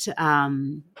 But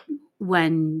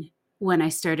when I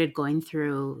started going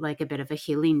through like a bit of a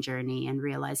healing journey and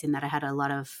realizing that I had a lot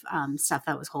of stuff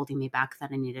that was holding me back that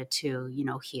I needed to,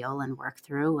 heal and work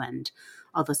through, and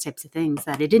all those types of things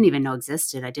that I didn't even know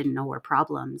existed. I didn't know were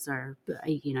problems, or,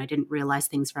 I didn't realize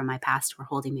things from my past were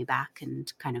holding me back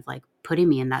and kind of like putting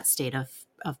me in that state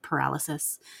of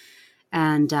paralysis.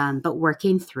 And, but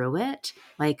working through it,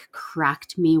 like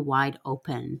cracked me wide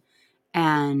open.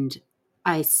 And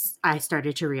I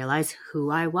started to realize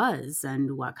who I was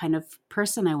and what kind of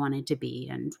person I wanted to be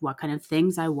and what kind of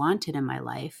things I wanted in my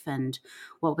life and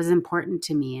what was important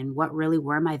to me and what really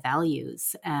were my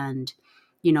values. And,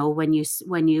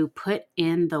 when you put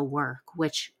in the work,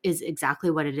 which is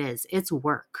exactly what it is, it's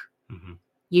work. Mm-hmm.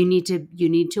 You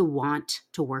need to want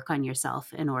to work on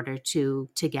yourself in order to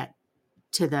get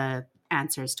to the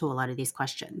answers to a lot of these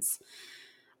questions.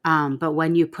 But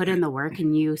when you put in the work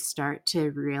and you start to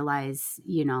realize,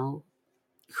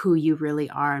 who you really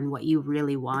are and what you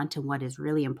really want and what is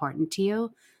really important to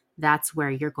you, that's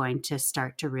where you're going to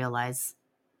start to realize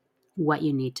what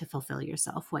you need to fulfill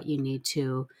yourself, what you need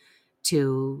to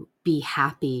be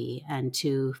happy and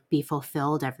to be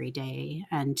fulfilled every day,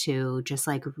 and to just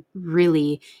like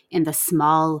really in the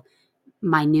small,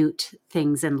 minute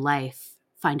things in life,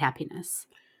 find happiness.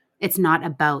 It's not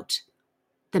about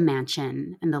the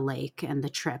mansion and the lake and the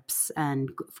trips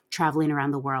and traveling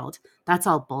around the world. That's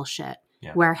all bullshit.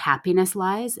 Yeah. Where happiness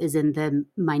lies is in the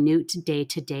minute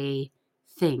day-to-day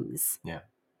things. Yeah.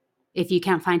 If you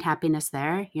can't find happiness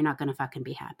there, you're not going to fucking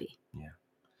be happy. Yeah.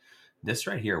 This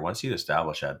right here, once you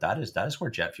establish that is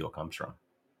where jet fuel comes from.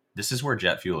 This is where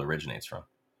jet fuel originates from.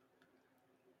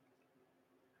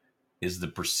 Is the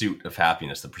pursuit of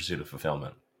happiness, the pursuit of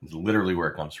fulfillment. It's literally where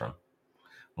it comes from.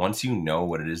 Once you know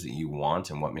what it is that you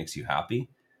want and what makes you happy,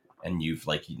 and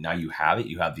now you have it,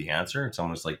 you have the answer. It's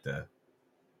almost like the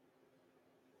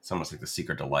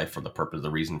secret to life, or the purpose,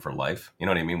 the reason for life. You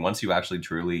know what I mean? Once you actually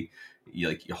truly,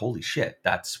 holy shit,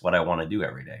 that's what I want to do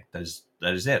every day. That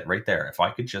is it right there. If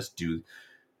I could just do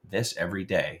this every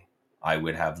day, I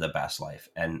would have the best life,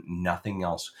 and nothing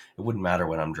else. It wouldn't matter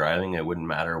when I'm driving. It wouldn't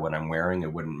matter what I'm wearing.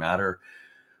 It wouldn't matter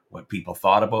what people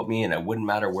thought about me, and it wouldn't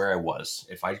matter where I was.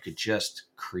 If I could just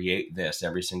create this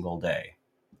every single day,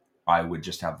 I would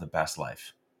just have the best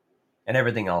life, and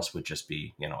everything else would just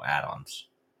be, add-ons.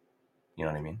 You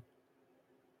know what I mean?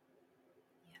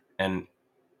 Yeah. And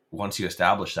once you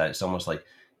establish that, it's almost like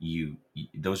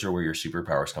those are where your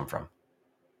superpowers come from.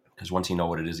 Because once you know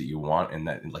what it is that you want, and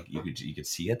that like you could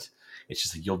see it, it's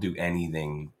just like you'll do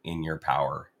anything in your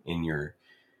power,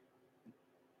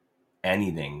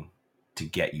 anything to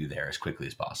get you there as quickly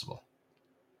as possible.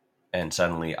 And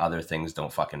suddenly other things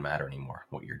don't fucking matter anymore.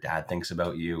 What your dad thinks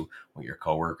about you, what your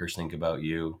coworkers think about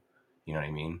you. You know what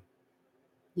I mean?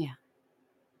 Yeah.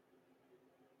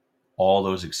 all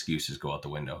those excuses go out the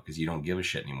window because you don't give a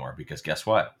shit anymore. Because guess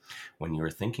what? When you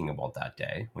were thinking about that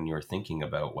day, when you were thinking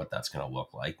about what that's going to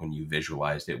look like, when you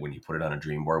visualized it, when you put it on a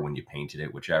dream board, when you painted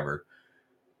it, whichever,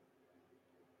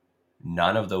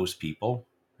 none of those people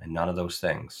and none of those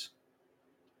things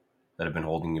that have been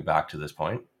holding you back to this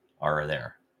point are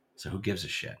there. So who gives a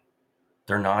shit?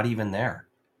 They're not even there.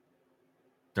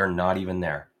 They're not even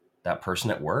there. That person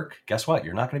at work, guess what?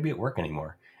 You're not going to be at work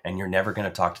anymore. And you're never going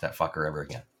to talk to that fucker ever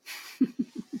again.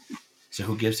 So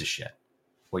who gives a shit?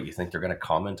 What, you think they're going to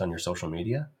comment on your social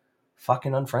media?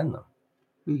 Fucking unfriend them.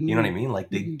 Mm-hmm. You know what I mean? Like,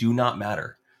 they do not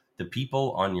matter. The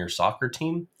people on your soccer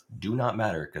team do not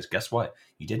matter, because guess what?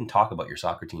 You didn't talk about your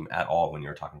soccer team at all when you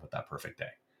were talking about that perfect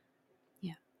day.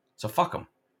 Yeah. So fuck them.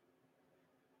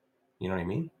 You know what I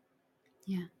mean?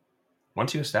 Yeah.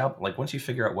 Once you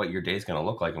figure out what your day is going to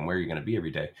look like and where you're going to be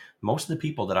every day, most of the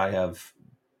people that I have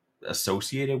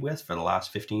associated with for the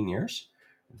last 15 years,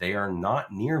 they are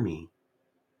not near me.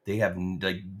 They have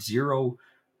like zero,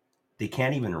 they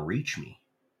can't even reach me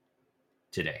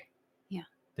today. Yeah.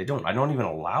 I don't even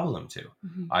allow them to.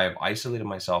 Mm-hmm. I have isolated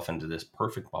myself into this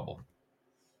perfect bubble.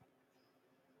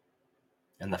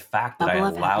 And the fact that Bubble I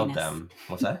of allowed happiness. them,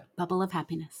 what's that? Bubble of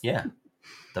happiness. Yeah.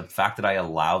 The fact that I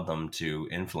allowed them to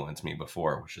influence me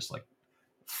before was just like,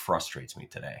 frustrates me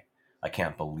today. I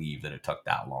can't believe that it took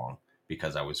that long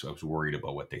because I was worried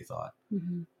about what they thought.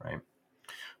 Mm-hmm. Right.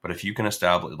 But if you can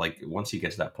establish, like, once you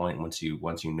get to that point, once you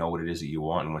know what it is that you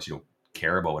want, and once you don't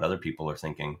care about what other people are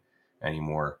thinking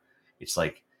anymore, it's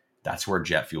like, that's where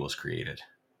jet fuel is created.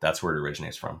 That's where it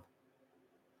originates from.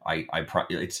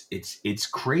 It's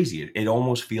crazy. It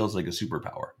almost feels like a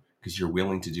superpower because you're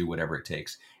willing to do whatever it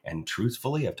takes. And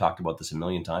truthfully, I've talked about this a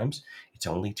million times. It's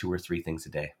only 2 or 3 things a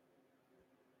day.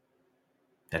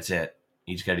 That's it.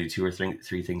 You just got to do 2 or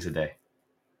 3 things a day.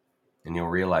 And you'll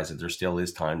realize that there still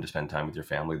is time to spend time with your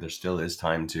family. There still is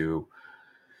time to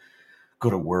go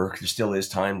to work. There still is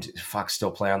time to still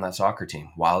play on that soccer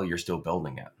team while you're still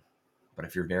building it. But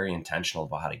if you're very intentional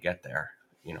about how to get there,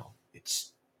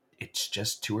 it's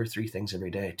just 2 or 3 things every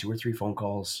day, 2 or 3 phone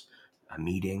calls, a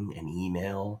meeting, an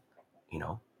email,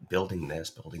 building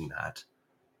this, building that.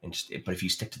 But if you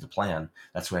stick to the plan,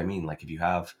 that's what I mean. Like, if you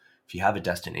have a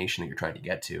destination that you're trying to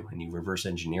get to and you reverse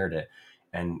engineered it,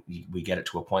 and we get it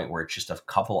to a point where it's just a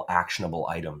couple actionable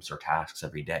items or tasks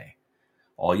every day.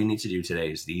 All you need to do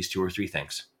today is these 2 or 3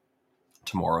 things.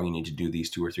 Tomorrow you need to do these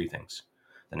 2 or 3 things.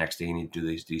 The next day you need to do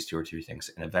these 2 or 3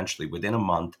 things. And eventually, within a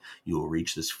month, you will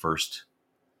reach this first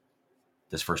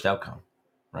outcome,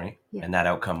 right? Yeah. And that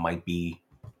outcome might be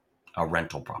a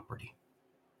rental property.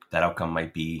 That outcome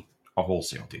might be a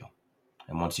wholesale deal.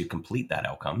 And once you complete that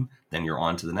outcome, then you're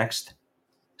on to the next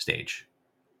stage,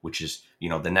 which is,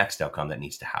 the next outcome that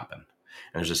needs to happen.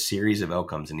 And there's a series of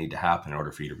outcomes that need to happen in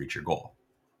order for you to reach your goal,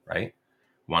 right?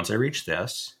 Once I reach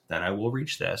this, then I will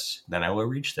reach this, then I will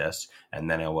reach this, and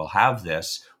then I will have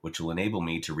this, which will enable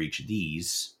me to reach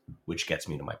these, which gets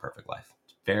me to my perfect life.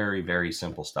 It's very, very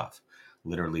simple stuff.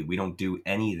 Literally, we don't do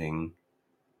anything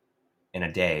in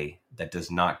a day that does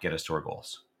not get us to our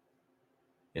goals.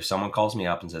 If someone calls me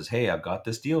up and says, hey, I've got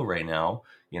this deal right now,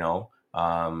 do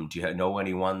you know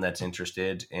anyone that's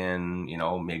interested in,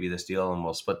 maybe this deal, and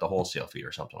we'll split the wholesale fee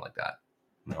or something like that?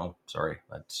 No, sorry.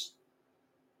 That's,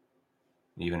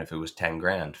 even if it was 10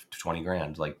 grand, 20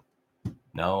 grand, like,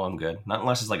 no, I'm good. Not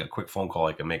unless it's like a quick phone call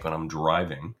I can make when I'm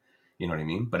driving. You know what I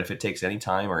mean? But if it takes any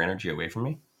time or energy away from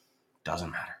me,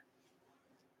 doesn't matter.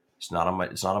 It's not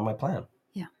on my plan.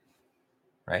 Yeah.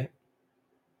 Right?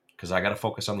 Because I got to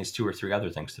focus on these 2 or 3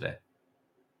 other things today.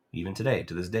 Even today,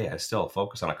 to this day, I still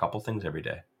focus on a couple things every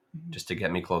day, just to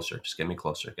get me closer. Just get me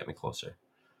closer, get me closer.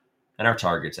 And our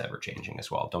target's ever changing as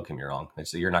well. Don't get me wrong.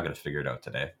 So you're not going to figure it out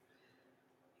today.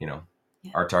 Yeah.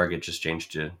 Our target just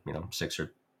changed to 6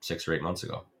 or 8 months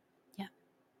ago. Yeah.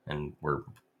 And we're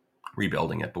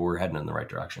rebuilding it, but we're heading in the right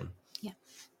direction. Yeah.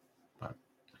 But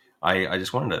I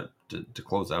just wanted to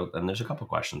close out, and there's a couple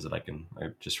questions that I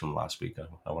just from last week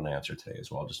I want to answer today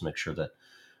as well, just to make sure that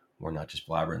we're not just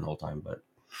blabbering the whole time. But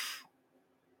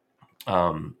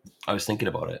I was thinking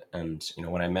about it, and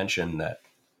when I mentioned that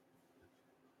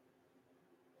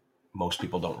most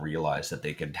people don't realize that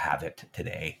they could have it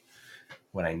today,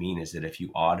 what I mean is that if you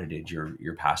audited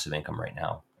your passive income right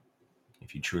now,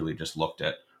 if you truly just looked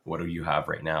at what do you have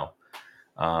right now,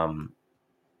 and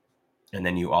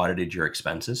then you audited your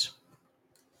expenses,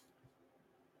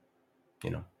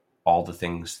 all the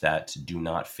things that do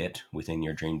not fit within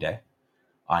your dream day,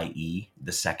 i.e.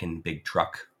 the second big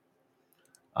truck,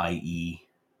 i.e.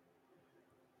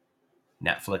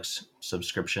 Netflix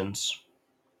subscriptions,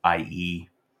 i.e.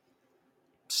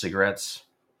 cigarettes,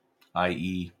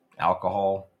 i.e.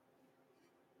 alcohol,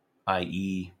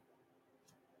 i.e.,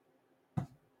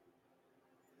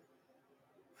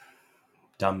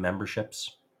 dumb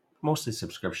memberships, mostly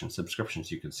subscriptions.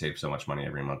 Subscriptions, you could save so much money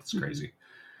every month. It's crazy.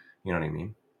 You know what I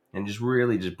mean? And just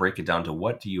really just break it down to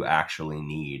what do you actually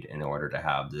need in order to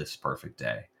have this perfect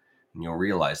day. And you'll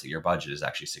realize that your budget is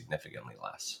actually significantly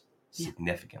less.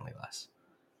 Significantly less.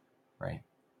 Right?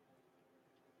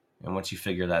 And once you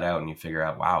figure that out and you figure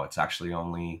out, wow, it's actually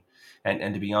only,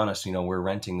 and to be honest, you know, we're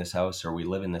renting this house or we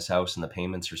live in this house and the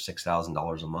payments are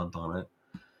 $6,000 a month on it.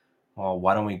 Well,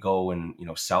 why don't we go and, you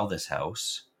know, sell this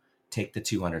house, take the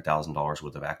 $200,000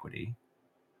 worth of equity,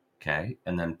 okay,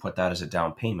 and then put that as a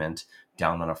down payment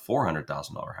down on a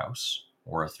 $400,000 house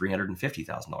or a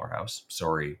 $350,000 house.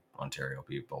 Sorry, Ontario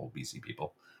people, BC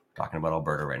people, I'm talking about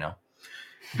Alberta right now.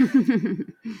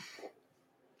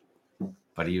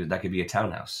 But that could be a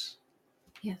townhouse.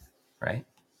 Yeah. Right? It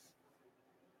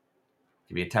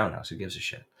could be a townhouse. Who gives a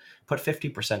shit? Put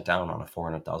 50% down on a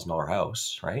 $400,000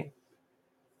 house, right?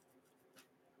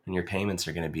 And your payments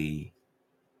are going to be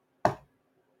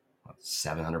what,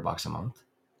 $700 a month,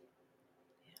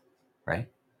 right?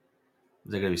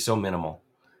 They're going to be so minimal.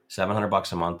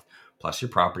 $700 a month plus your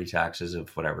property taxes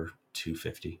of whatever,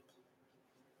 $250.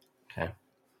 Okay.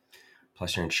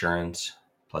 Plus your insurance,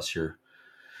 plus your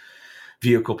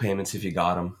vehicle payments if you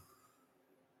got them,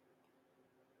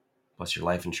 plus your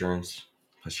life insurance,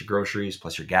 plus your groceries,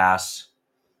 plus your gas,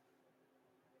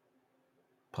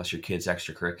 plus your kids'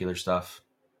 extracurricular stuff.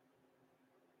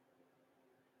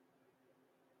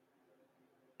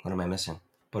 What am I missing?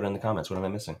 Put it in the comments. What am I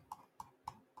missing?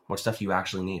 What stuff do you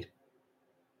actually need?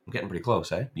 I'm getting pretty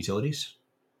close, eh? Utilities?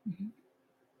 Mm-hmm.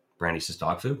 Brandy says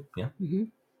dog food. Yeah. Mm-hmm.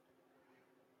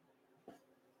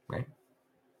 Right.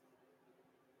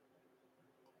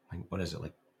 Like, what is it?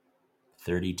 Like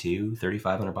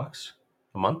 $3,500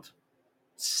 a month?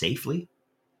 Safely?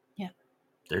 Yeah.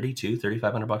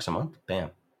 $3,500 a month? Bam.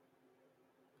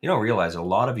 You don't realize a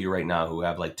lot of you right now who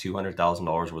have like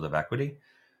 $200,000 worth of equity,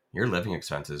 your living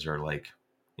expenses are like,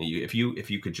 if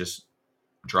you could just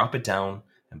drop it down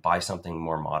and buy something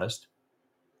more modest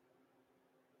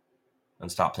and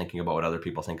stop thinking about what other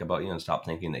people think about you and stop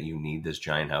thinking that you need this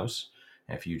giant house.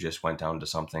 And if you just went down to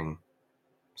something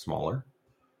smaller.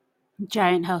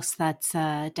 Giant house that's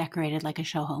decorated like a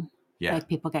show home. Yeah. Like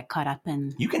people get caught up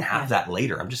in. You can have that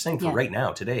later. I'm just saying for right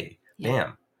now, today. Yeah.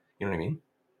 Bam. You know what I mean?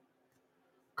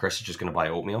 Chris is just going to buy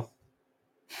oatmeal.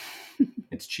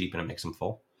 It's cheap and it makes him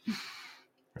full.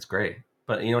 That's great.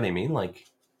 But you know what I mean? Like,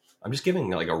 I'm just giving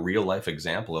like a real life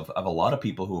example of a lot of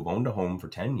people who have owned a home for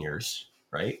 10 years,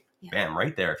 right? Yeah. Bam,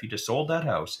 right there. If you just sold that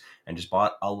house and just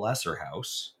bought a lesser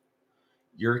house,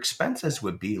 your expenses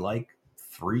would be like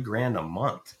 $3,000 a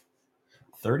month.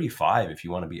 35 if you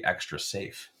want to be extra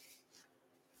safe.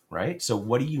 Right? So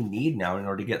what do you need now in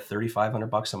order to get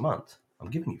 $3,500 a month? I'm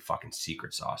giving you fucking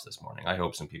secret sauce this morning. I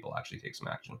hope some people actually take some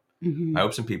action. Mm-hmm. I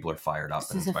hope some people are fired up.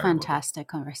 This is a fantastic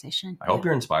conversation. I hope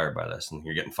you're inspired by this and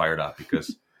you're getting fired up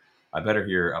because I better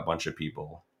hear a bunch of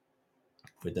people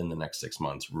within the next 6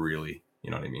 months really, you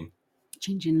know what I mean?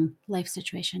 Changing life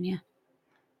situation, yeah.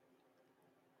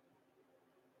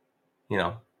 You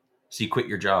know, so you quit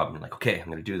your job and you're like, okay, I'm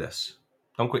going to do this.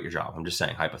 Don't quit your job. I'm just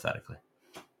saying hypothetically.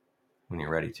 When you're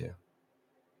ready to.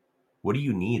 What do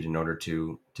you need in order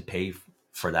to pay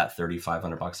for that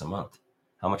 $3,500 a month?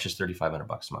 How much is $3,500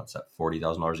 a month? Is that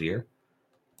 $40,000 a year?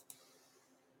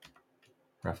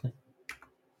 Roughly.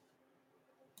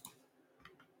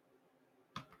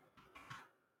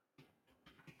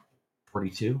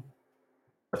 $42.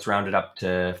 Let's round it up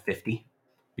to $50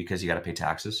 because you got to pay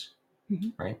taxes,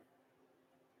 right?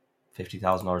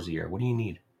 $50,000 a year. What do you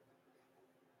need?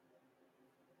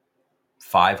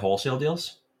 5 wholesale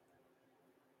deals?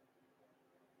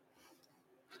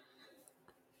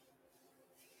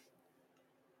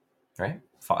 Right?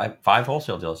 Five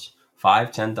wholesale deals.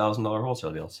 5 $10,000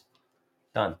 wholesale deals.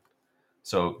 Done.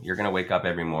 So you're going to wake up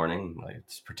every morning, like,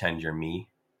 let's pretend you're me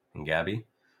and Gabby.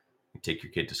 You take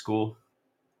your kid to school.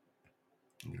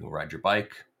 You go ride your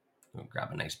bike. Go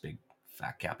grab a nice big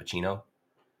fat cappuccino.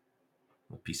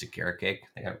 A piece of carrot cake.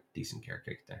 They have decent carrot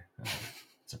cake there.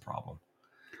 It's a problem.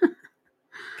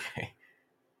 Okay.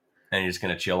 And you're just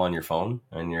going to chill on your phone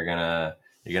and you're going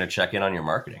to check in on your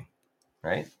marketing,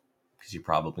 right? Because you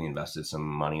probably invested some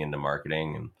money into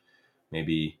marketing and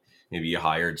maybe you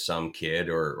hired some kid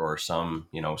or some,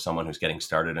 you know, someone who's getting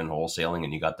started in wholesaling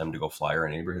and you got them to go flyer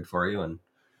a neighborhood for you. And,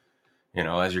 you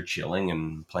know, as you're chilling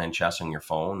and playing chess on your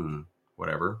phone and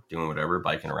whatever, doing whatever,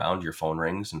 biking around, your phone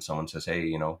rings and someone says, hey,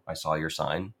 you know, I saw your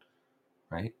sign,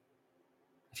 right?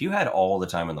 If you had all the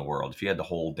time in the world, if you had the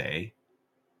whole day,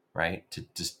 right, to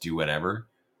just do whatever,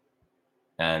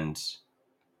 and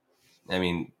I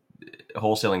mean,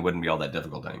 wholesaling wouldn't be all that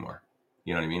difficult anymore.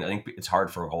 You know what I mean? I think it's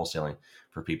hard for wholesaling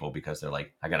for people because they're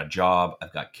like, I got a job,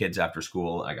 I've got kids after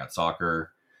school, I got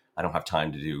soccer, I don't have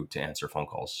time to answer phone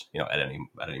calls, at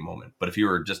any moment. But if you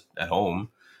were just at home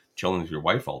chilling with your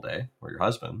wife all day or your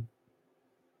husband,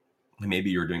 and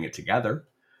maybe you were doing it together,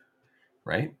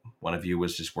 right? One of you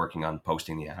was just working on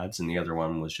posting the ads, and the other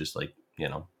one was just like,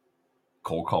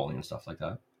 cold calling and stuff like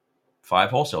that. 5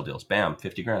 wholesale deals, bam,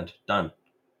 50 grand, done.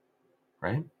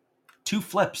 Right? 2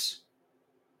 flips.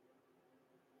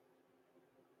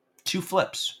 2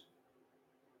 flips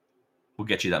will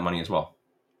get you that money as well.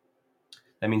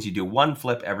 That means you do 1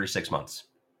 flip every 6 months.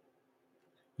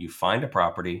 You find a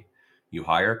property, you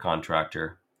hire a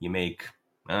contractor, you make,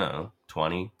 I don't know,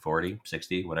 20, 40,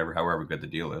 60, whatever, however good the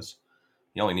deal is.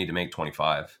 You only need to make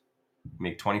 25. You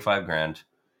make 25 grand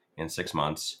in 6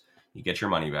 months. You get your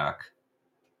money back,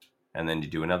 and then you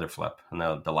do another flip. And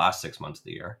the last 6 months of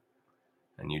the year,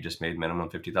 and you just made minimum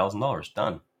 $50,000.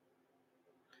 Done.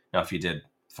 Now, if you did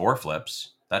 4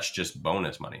 flips, that's just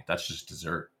bonus money. That's just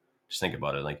dessert. Just think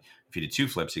about it. Like if you did 2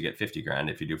 flips, you get 50 grand.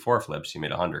 If you do 4 flips, you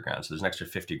made 100 grand. So there's an extra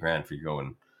 50 grand for you to go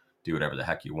and do whatever the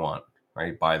heck you want,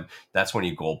 right? That's when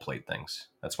you gold plate things.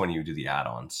 That's when you do the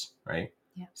add-ons, right?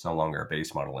 Yeah. It's no longer a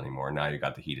base model anymore. Now you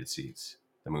got the heated seats,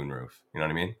 the moonroof. You know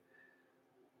what I mean?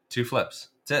 2 flips.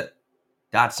 That's it.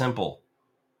 That simple.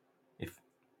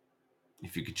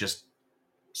 If you could just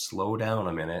slow down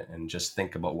a minute and just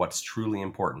think about what's truly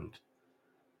important,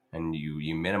 and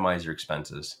you minimize your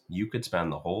expenses, you could spend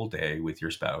the whole day with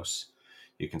your spouse.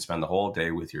 You can spend the whole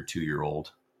day with your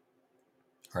 2-year-old,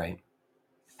 right?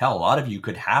 Hell, a lot of you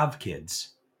could have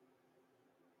kids.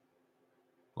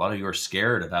 A lot of you are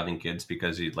scared of having kids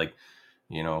because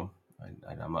I'm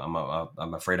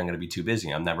afraid I'm going to be too busy.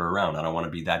 I'm never around. I don't want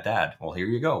to be that dad. Well, here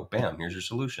you go. Bam, here's your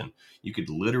solution. You could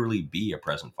literally be a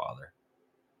present father.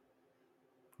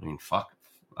 I mean, fuck.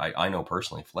 I know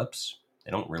personally, flips,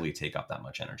 they don't really take up that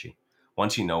much energy.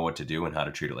 Once you know what to do and how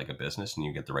to treat it like a business and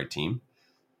you get the right team,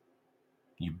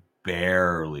 you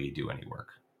barely do any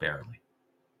work. Barely.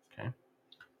 Okay.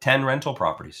 10 rental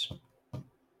properties.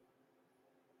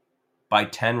 Buy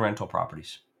 10 rental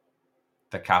properties.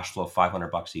 The cash flow,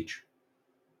 $500 each.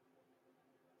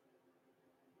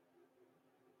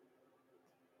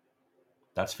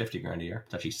 That's 50 grand a year.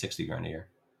 It's actually 60 grand a year.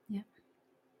 Yeah.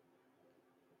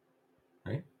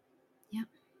 Right? Yeah.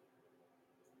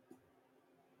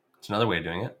 It's another way of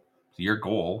doing it. So your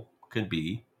goal could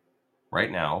be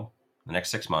right now, the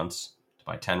next 6 months, to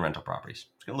buy 10 rental properties.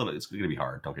 It's going to be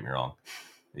hard. Don't get me wrong.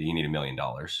 You need $1 million,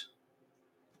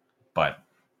 but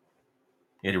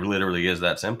it literally is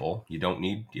that simple. You don't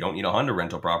need 100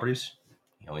 rental properties.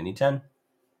 You only need 10.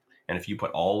 And if you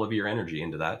put all of your energy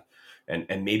into that,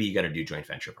 and maybe you got to do joint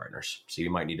venture partners, so you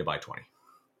might need to buy 20.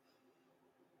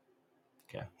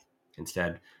 Okay.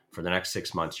 Instead, for the next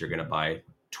 6 months, you're going to buy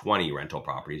 20 rental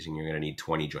properties, and you're going to need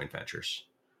 20 joint ventures.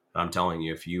 I'm telling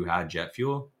you, if you had jet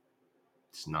fuel,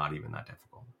 it's not even that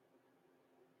difficult.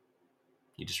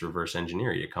 You just reverse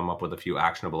engineer. You come up with a few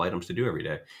actionable items to do every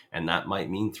day. And that might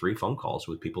mean 3 phone calls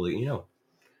with people that you know.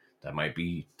 That might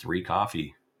be 3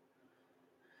 coffee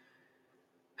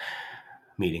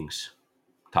meetings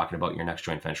talking about your next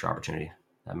joint venture opportunity.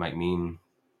 That might mean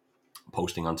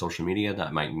posting on social media.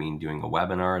 That might mean doing a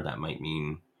webinar. That might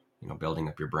mean, building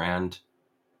up your brand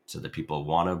so that people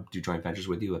want to do joint ventures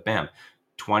with you. But bam,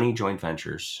 20 joint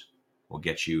ventures will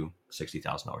get you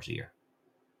 $60,000 a year.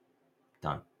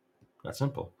 Done. That's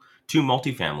simple. 2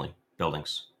 multifamily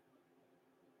buildings.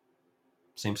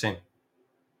 Same.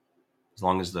 As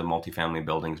long as the multifamily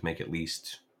buildings make at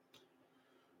least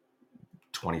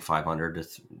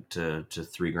 $2,500 to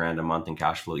 $3,000 a month in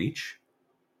cash flow each,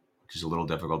 which is a little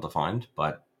difficult to find,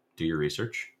 but do your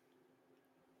research.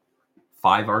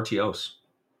 5 RTOs.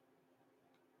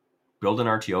 Build an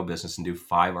RTO business and do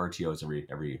 5 RTOs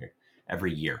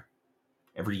every year.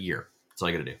 That's all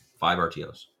you got to do. 5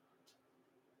 RTOs.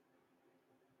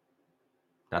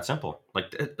 That's simple.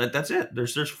 Like that's it.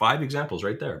 There's 5 examples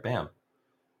right there. Bam.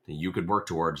 That you could work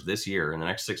towards this year in the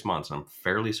next 6 months. And I'm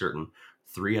fairly certain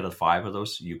 3 out of 5 of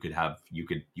those you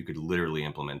could literally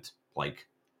implement like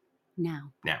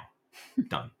now.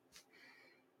 Done.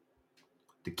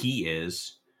 The key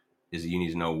is that you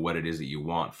need to know what it is that you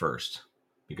want first.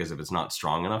 Because if it's not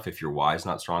strong enough, if your why is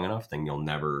not strong enough, then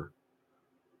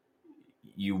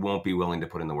you won't be willing to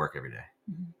put in the work every day.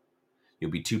 Mm-hmm.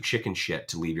 You'll be too chicken shit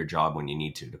to leave your job when you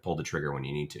need to pull the trigger when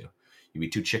you need to. You'll be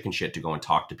too chicken shit to go and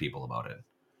talk to people about it,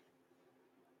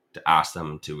 to ask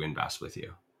them to invest with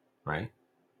you, right?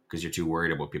 Because you're too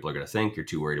worried about what people are going to think. You're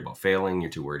too worried about failing.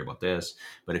 You're too worried about this.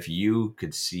 But if you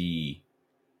could see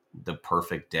the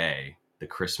perfect day the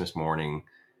Christmas morning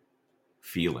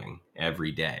feeling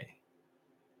every day,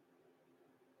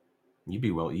 you'd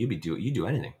do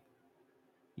anything.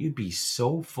 You'd be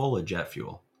so full of jet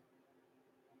fuel.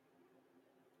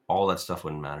 All that stuff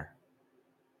wouldn't matter.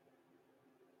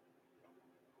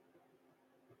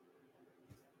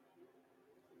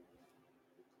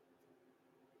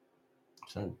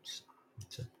 So,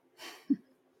 do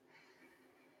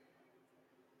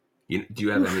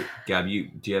you have any, Gab?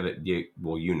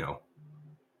 Well, you know.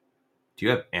 Do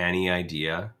you have any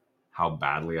idea how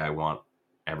badly I want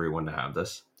everyone to have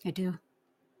this? I do.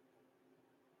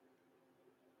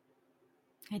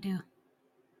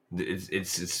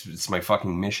 It's my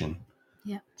fucking mission.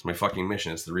 Yeah. It's my fucking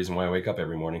mission. It's the reason why I wake up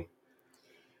every morning.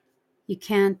 You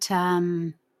can't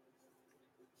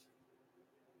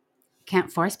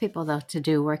force people though to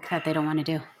do work that they don't want to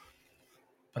do.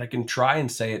 But I can try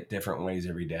and say it different ways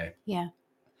every day. Yeah.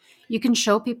 You can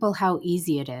show people how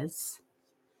easy it is.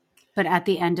 But at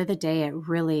the end of the day, it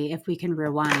really, if we can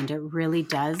rewind, it really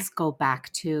does go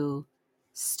back to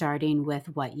starting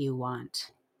with what you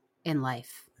want in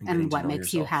life and what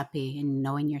makes you happy, and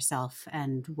knowing yourself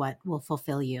and what will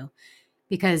fulfill you.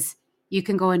 Because you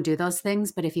can go and do those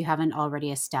things, but if you haven't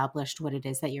already established what it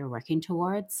is that you're working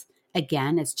towards,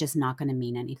 again, it's just not going to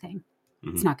mean anything.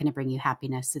 Mm-hmm. It's not going to bring you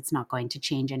happiness. It's not going to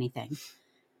change anything.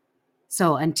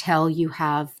 So until you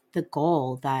have the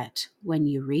goal that when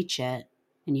you reach it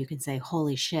and you can say,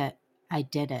 holy shit, I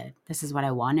did it. This is what I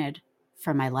wanted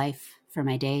for my life, for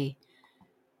my day.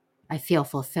 I feel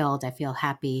fulfilled. I feel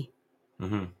happy.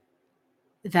 Mm-hmm.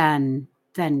 Then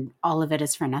all of it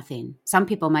is for nothing. Some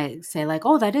people might say like,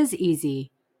 oh, that is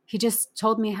easy. He just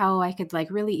told me how I could like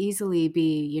really easily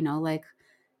be, you know, like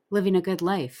living a good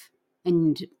life.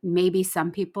 And maybe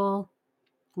some people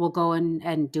will go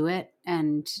and do it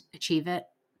and achieve it.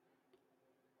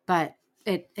 But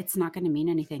it's not going to mean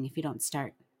anything if you don't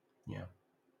start. Yeah.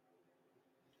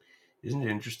 Isn't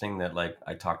it interesting that like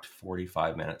we talked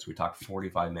 45 minutes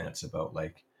about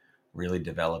like really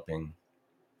developing,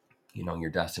 you know, your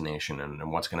destination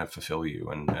and what's going to fulfill you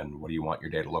and what do you want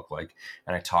your day to look like.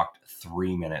 And I talked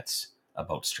 3 minutes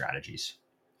about strategies.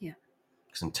 Yeah.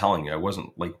 Because I'm telling you, I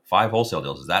wasn't like 5 wholesale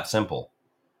deals is that simple.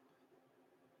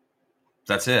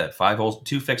 That's it.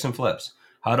 2 fix and flips.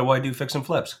 How do I do fix and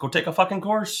flips? Go take a fucking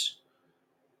course.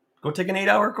 Go take an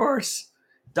 8-hour course.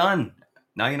 Done.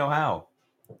 Now you know how.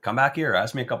 Come back here.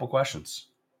 Ask me a couple questions.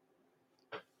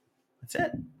 That's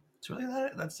it. It's really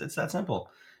that. It's that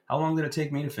simple. How long did it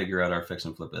take me to figure out our fix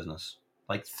and flip business?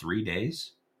 Like 3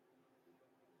 days.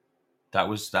 That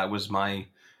was my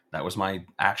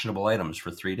actionable items for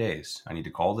 3 days. I need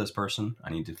to call this person. I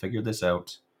need to figure this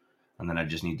out, and then I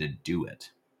just need to do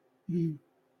it. Mm.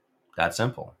 That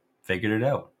simple. Figured it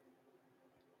out.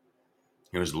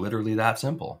 It was literally that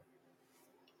simple.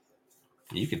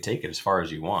 You could take it as far as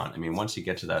you want. I mean, once you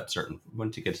get to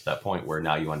that point where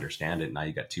now you understand it, now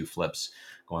you got 2 flips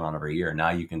going on every year.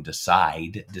 Now you can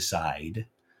decide,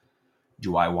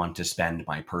 do I want to spend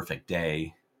my perfect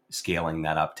day scaling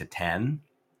that up to 10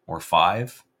 or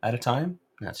 5 at a time?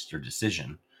 That's your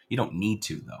decision. You don't need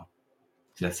to though.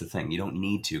 That's the thing. You don't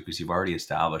need to because you've already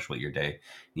established what your day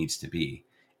needs to be.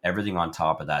 Everything on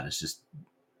top of that is just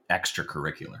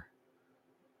extracurricular.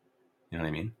 You know what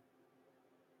I mean?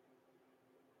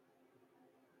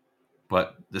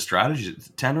 But the strategy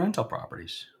is 10 rental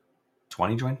properties,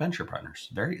 20 joint venture partners.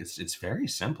 It's very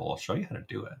simple. I'll show you how to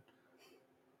do it.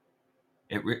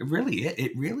 It really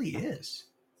is.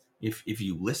 If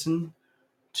you listen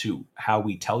to how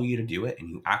we tell you to do it and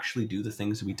you actually do the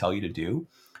things that we tell you to do,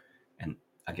 and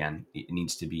again, there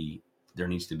needs to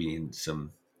be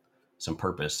some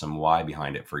purpose, some why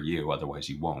behind it for you. Otherwise,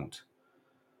 you won't.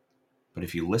 But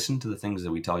if you listen to the things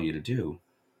that we tell you to do,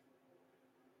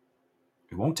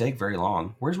 it won't take very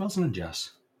long. Where's Wilson and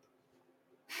Jess?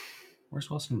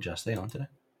 They on today?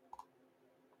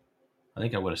 I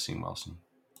think I would have seen Wilson.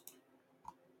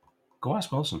 Go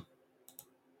ask Wilson.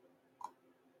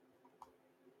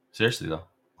 Seriously, though.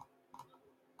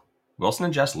 Wilson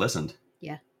and Jess listened.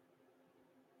 Yeah.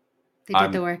 They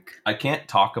did the work. I can't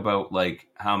talk about like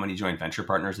how many joint venture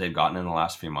partners they've gotten in the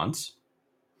last few months.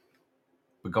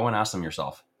 But go and ask them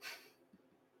yourself.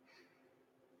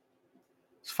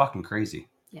 It's fucking crazy.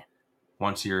 Yeah.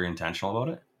 Once you're intentional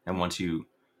about it, and once you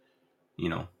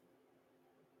know,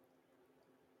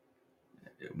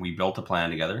 we built a plan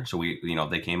together. So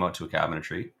they came out to a cabin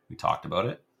retreat. We talked about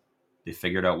it. They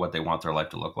figured out what they want their life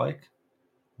to look like.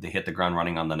 They hit the ground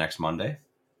running on the next Monday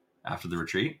after the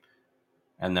retreat.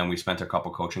 And then we spent a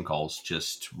couple coaching calls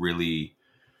just really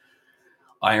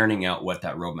ironing out what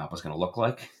that roadmap was going to look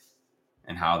like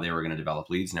and how they were going to develop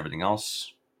leads and everything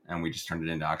else. and we just turned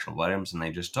it into actionable items, and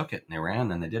they just took it and they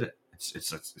ran and they did it.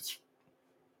 It's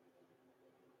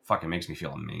fucking makes me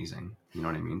feel amazing. You know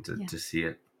what I mean? To see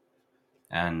it,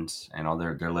 and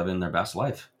they're living their best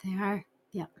life. They are.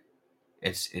 Yeah.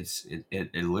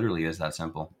 It literally is that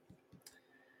simple.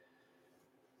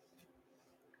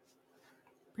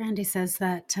 Brandy says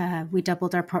that we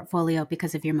doubled our portfolio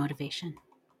because of your motivation.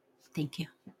 Thank you.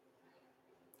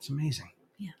 It's amazing.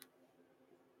 Yeah.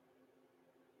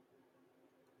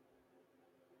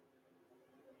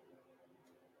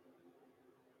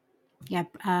 Yeah.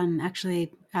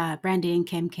 Actually, Brandy and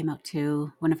Kim came out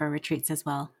to one of our retreats as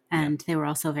well. And they were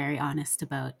also very honest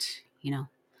about,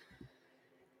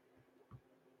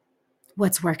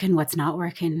 what's working, what's not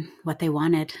working, what they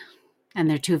wanted. And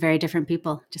they're two very different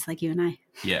people, just like you and I.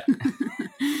 Yeah.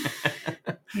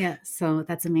 Yeah. So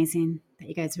that's amazing that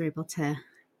you guys were able to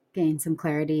gain some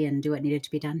clarity and do what needed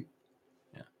to be done.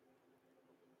 Yeah.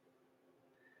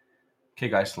 Okay,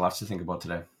 guys, lots to think about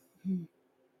today.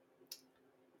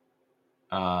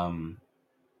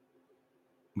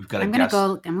 We've got I'm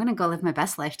gonna go live my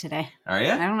best life today. Are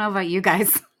you? I don't know about you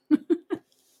guys.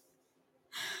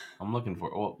 I'm looking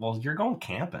for. Well, you're going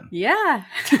camping. Yeah.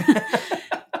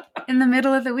 In the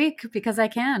middle of the week because I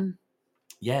can.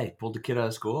 Yeah, he pulled the kid out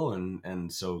of school,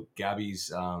 and so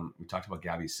Gabby's. We talked about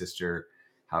Gabby's sister,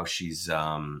 how she's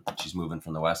moving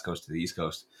from the West Coast to the East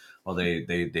Coast. Well,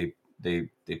 they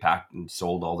packed and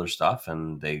sold all their stuff,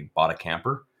 and they bought a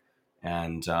camper,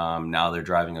 and now they're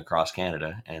driving across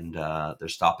Canada, and they're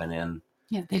stopping in.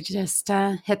 Yeah, they just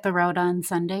hit the road on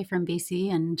Sunday from BC,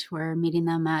 and we're meeting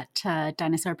them at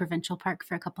Dinosaur Provincial Park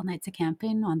for a couple nights of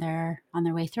camping on their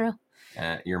way through.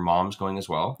 Your mom's going as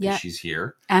well. Yeah, she's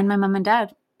here, and my mom and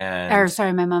dad.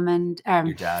 My mom and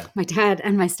your dad, my dad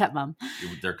and my stepmom.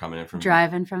 They're coming in from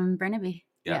driving from Burnaby.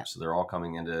 Yeah, so they're all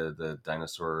coming into the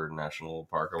Dinosaur National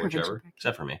Park or whichever,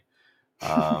 except for me.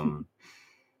 Someone's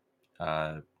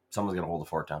gonna hold the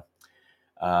fort down.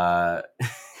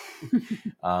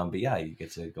 But yeah, you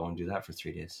get to go and do that for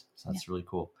 3 days. So that's really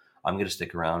cool. I'm going to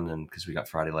stick around and because we got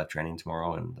Friday Life training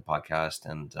tomorrow and the podcast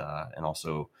and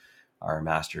also our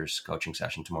master's coaching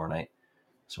session tomorrow night.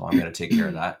 So I'm going to take care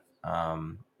of that.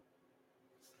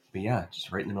 But yeah,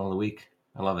 just right in the middle of the week.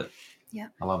 I love it. Yeah.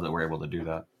 I love that we're able to do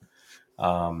that.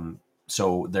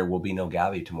 So there will be no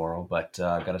Gabby tomorrow, but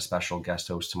I've got a special guest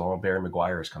host tomorrow. Barry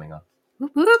McGuire is coming on.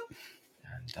 Whoop, whoop.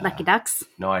 And, Lucky Ducks.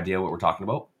 No idea what we're talking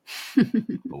about. But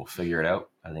we'll figure it out.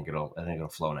 I think it'll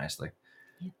flow nicely.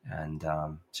 Yeah. And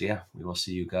so yeah, we will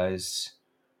see you guys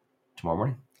tomorrow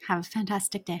morning. Have a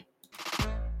fantastic day.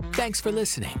 Thanks for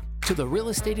listening to the Real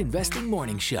Estate Investing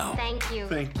Morning Show. Thank you.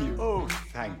 Thank you. Oh,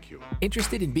 thank you.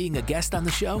 Interested in being a guest on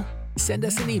the show? Send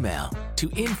us an email to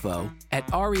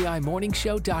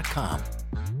info@reimorningshow.com.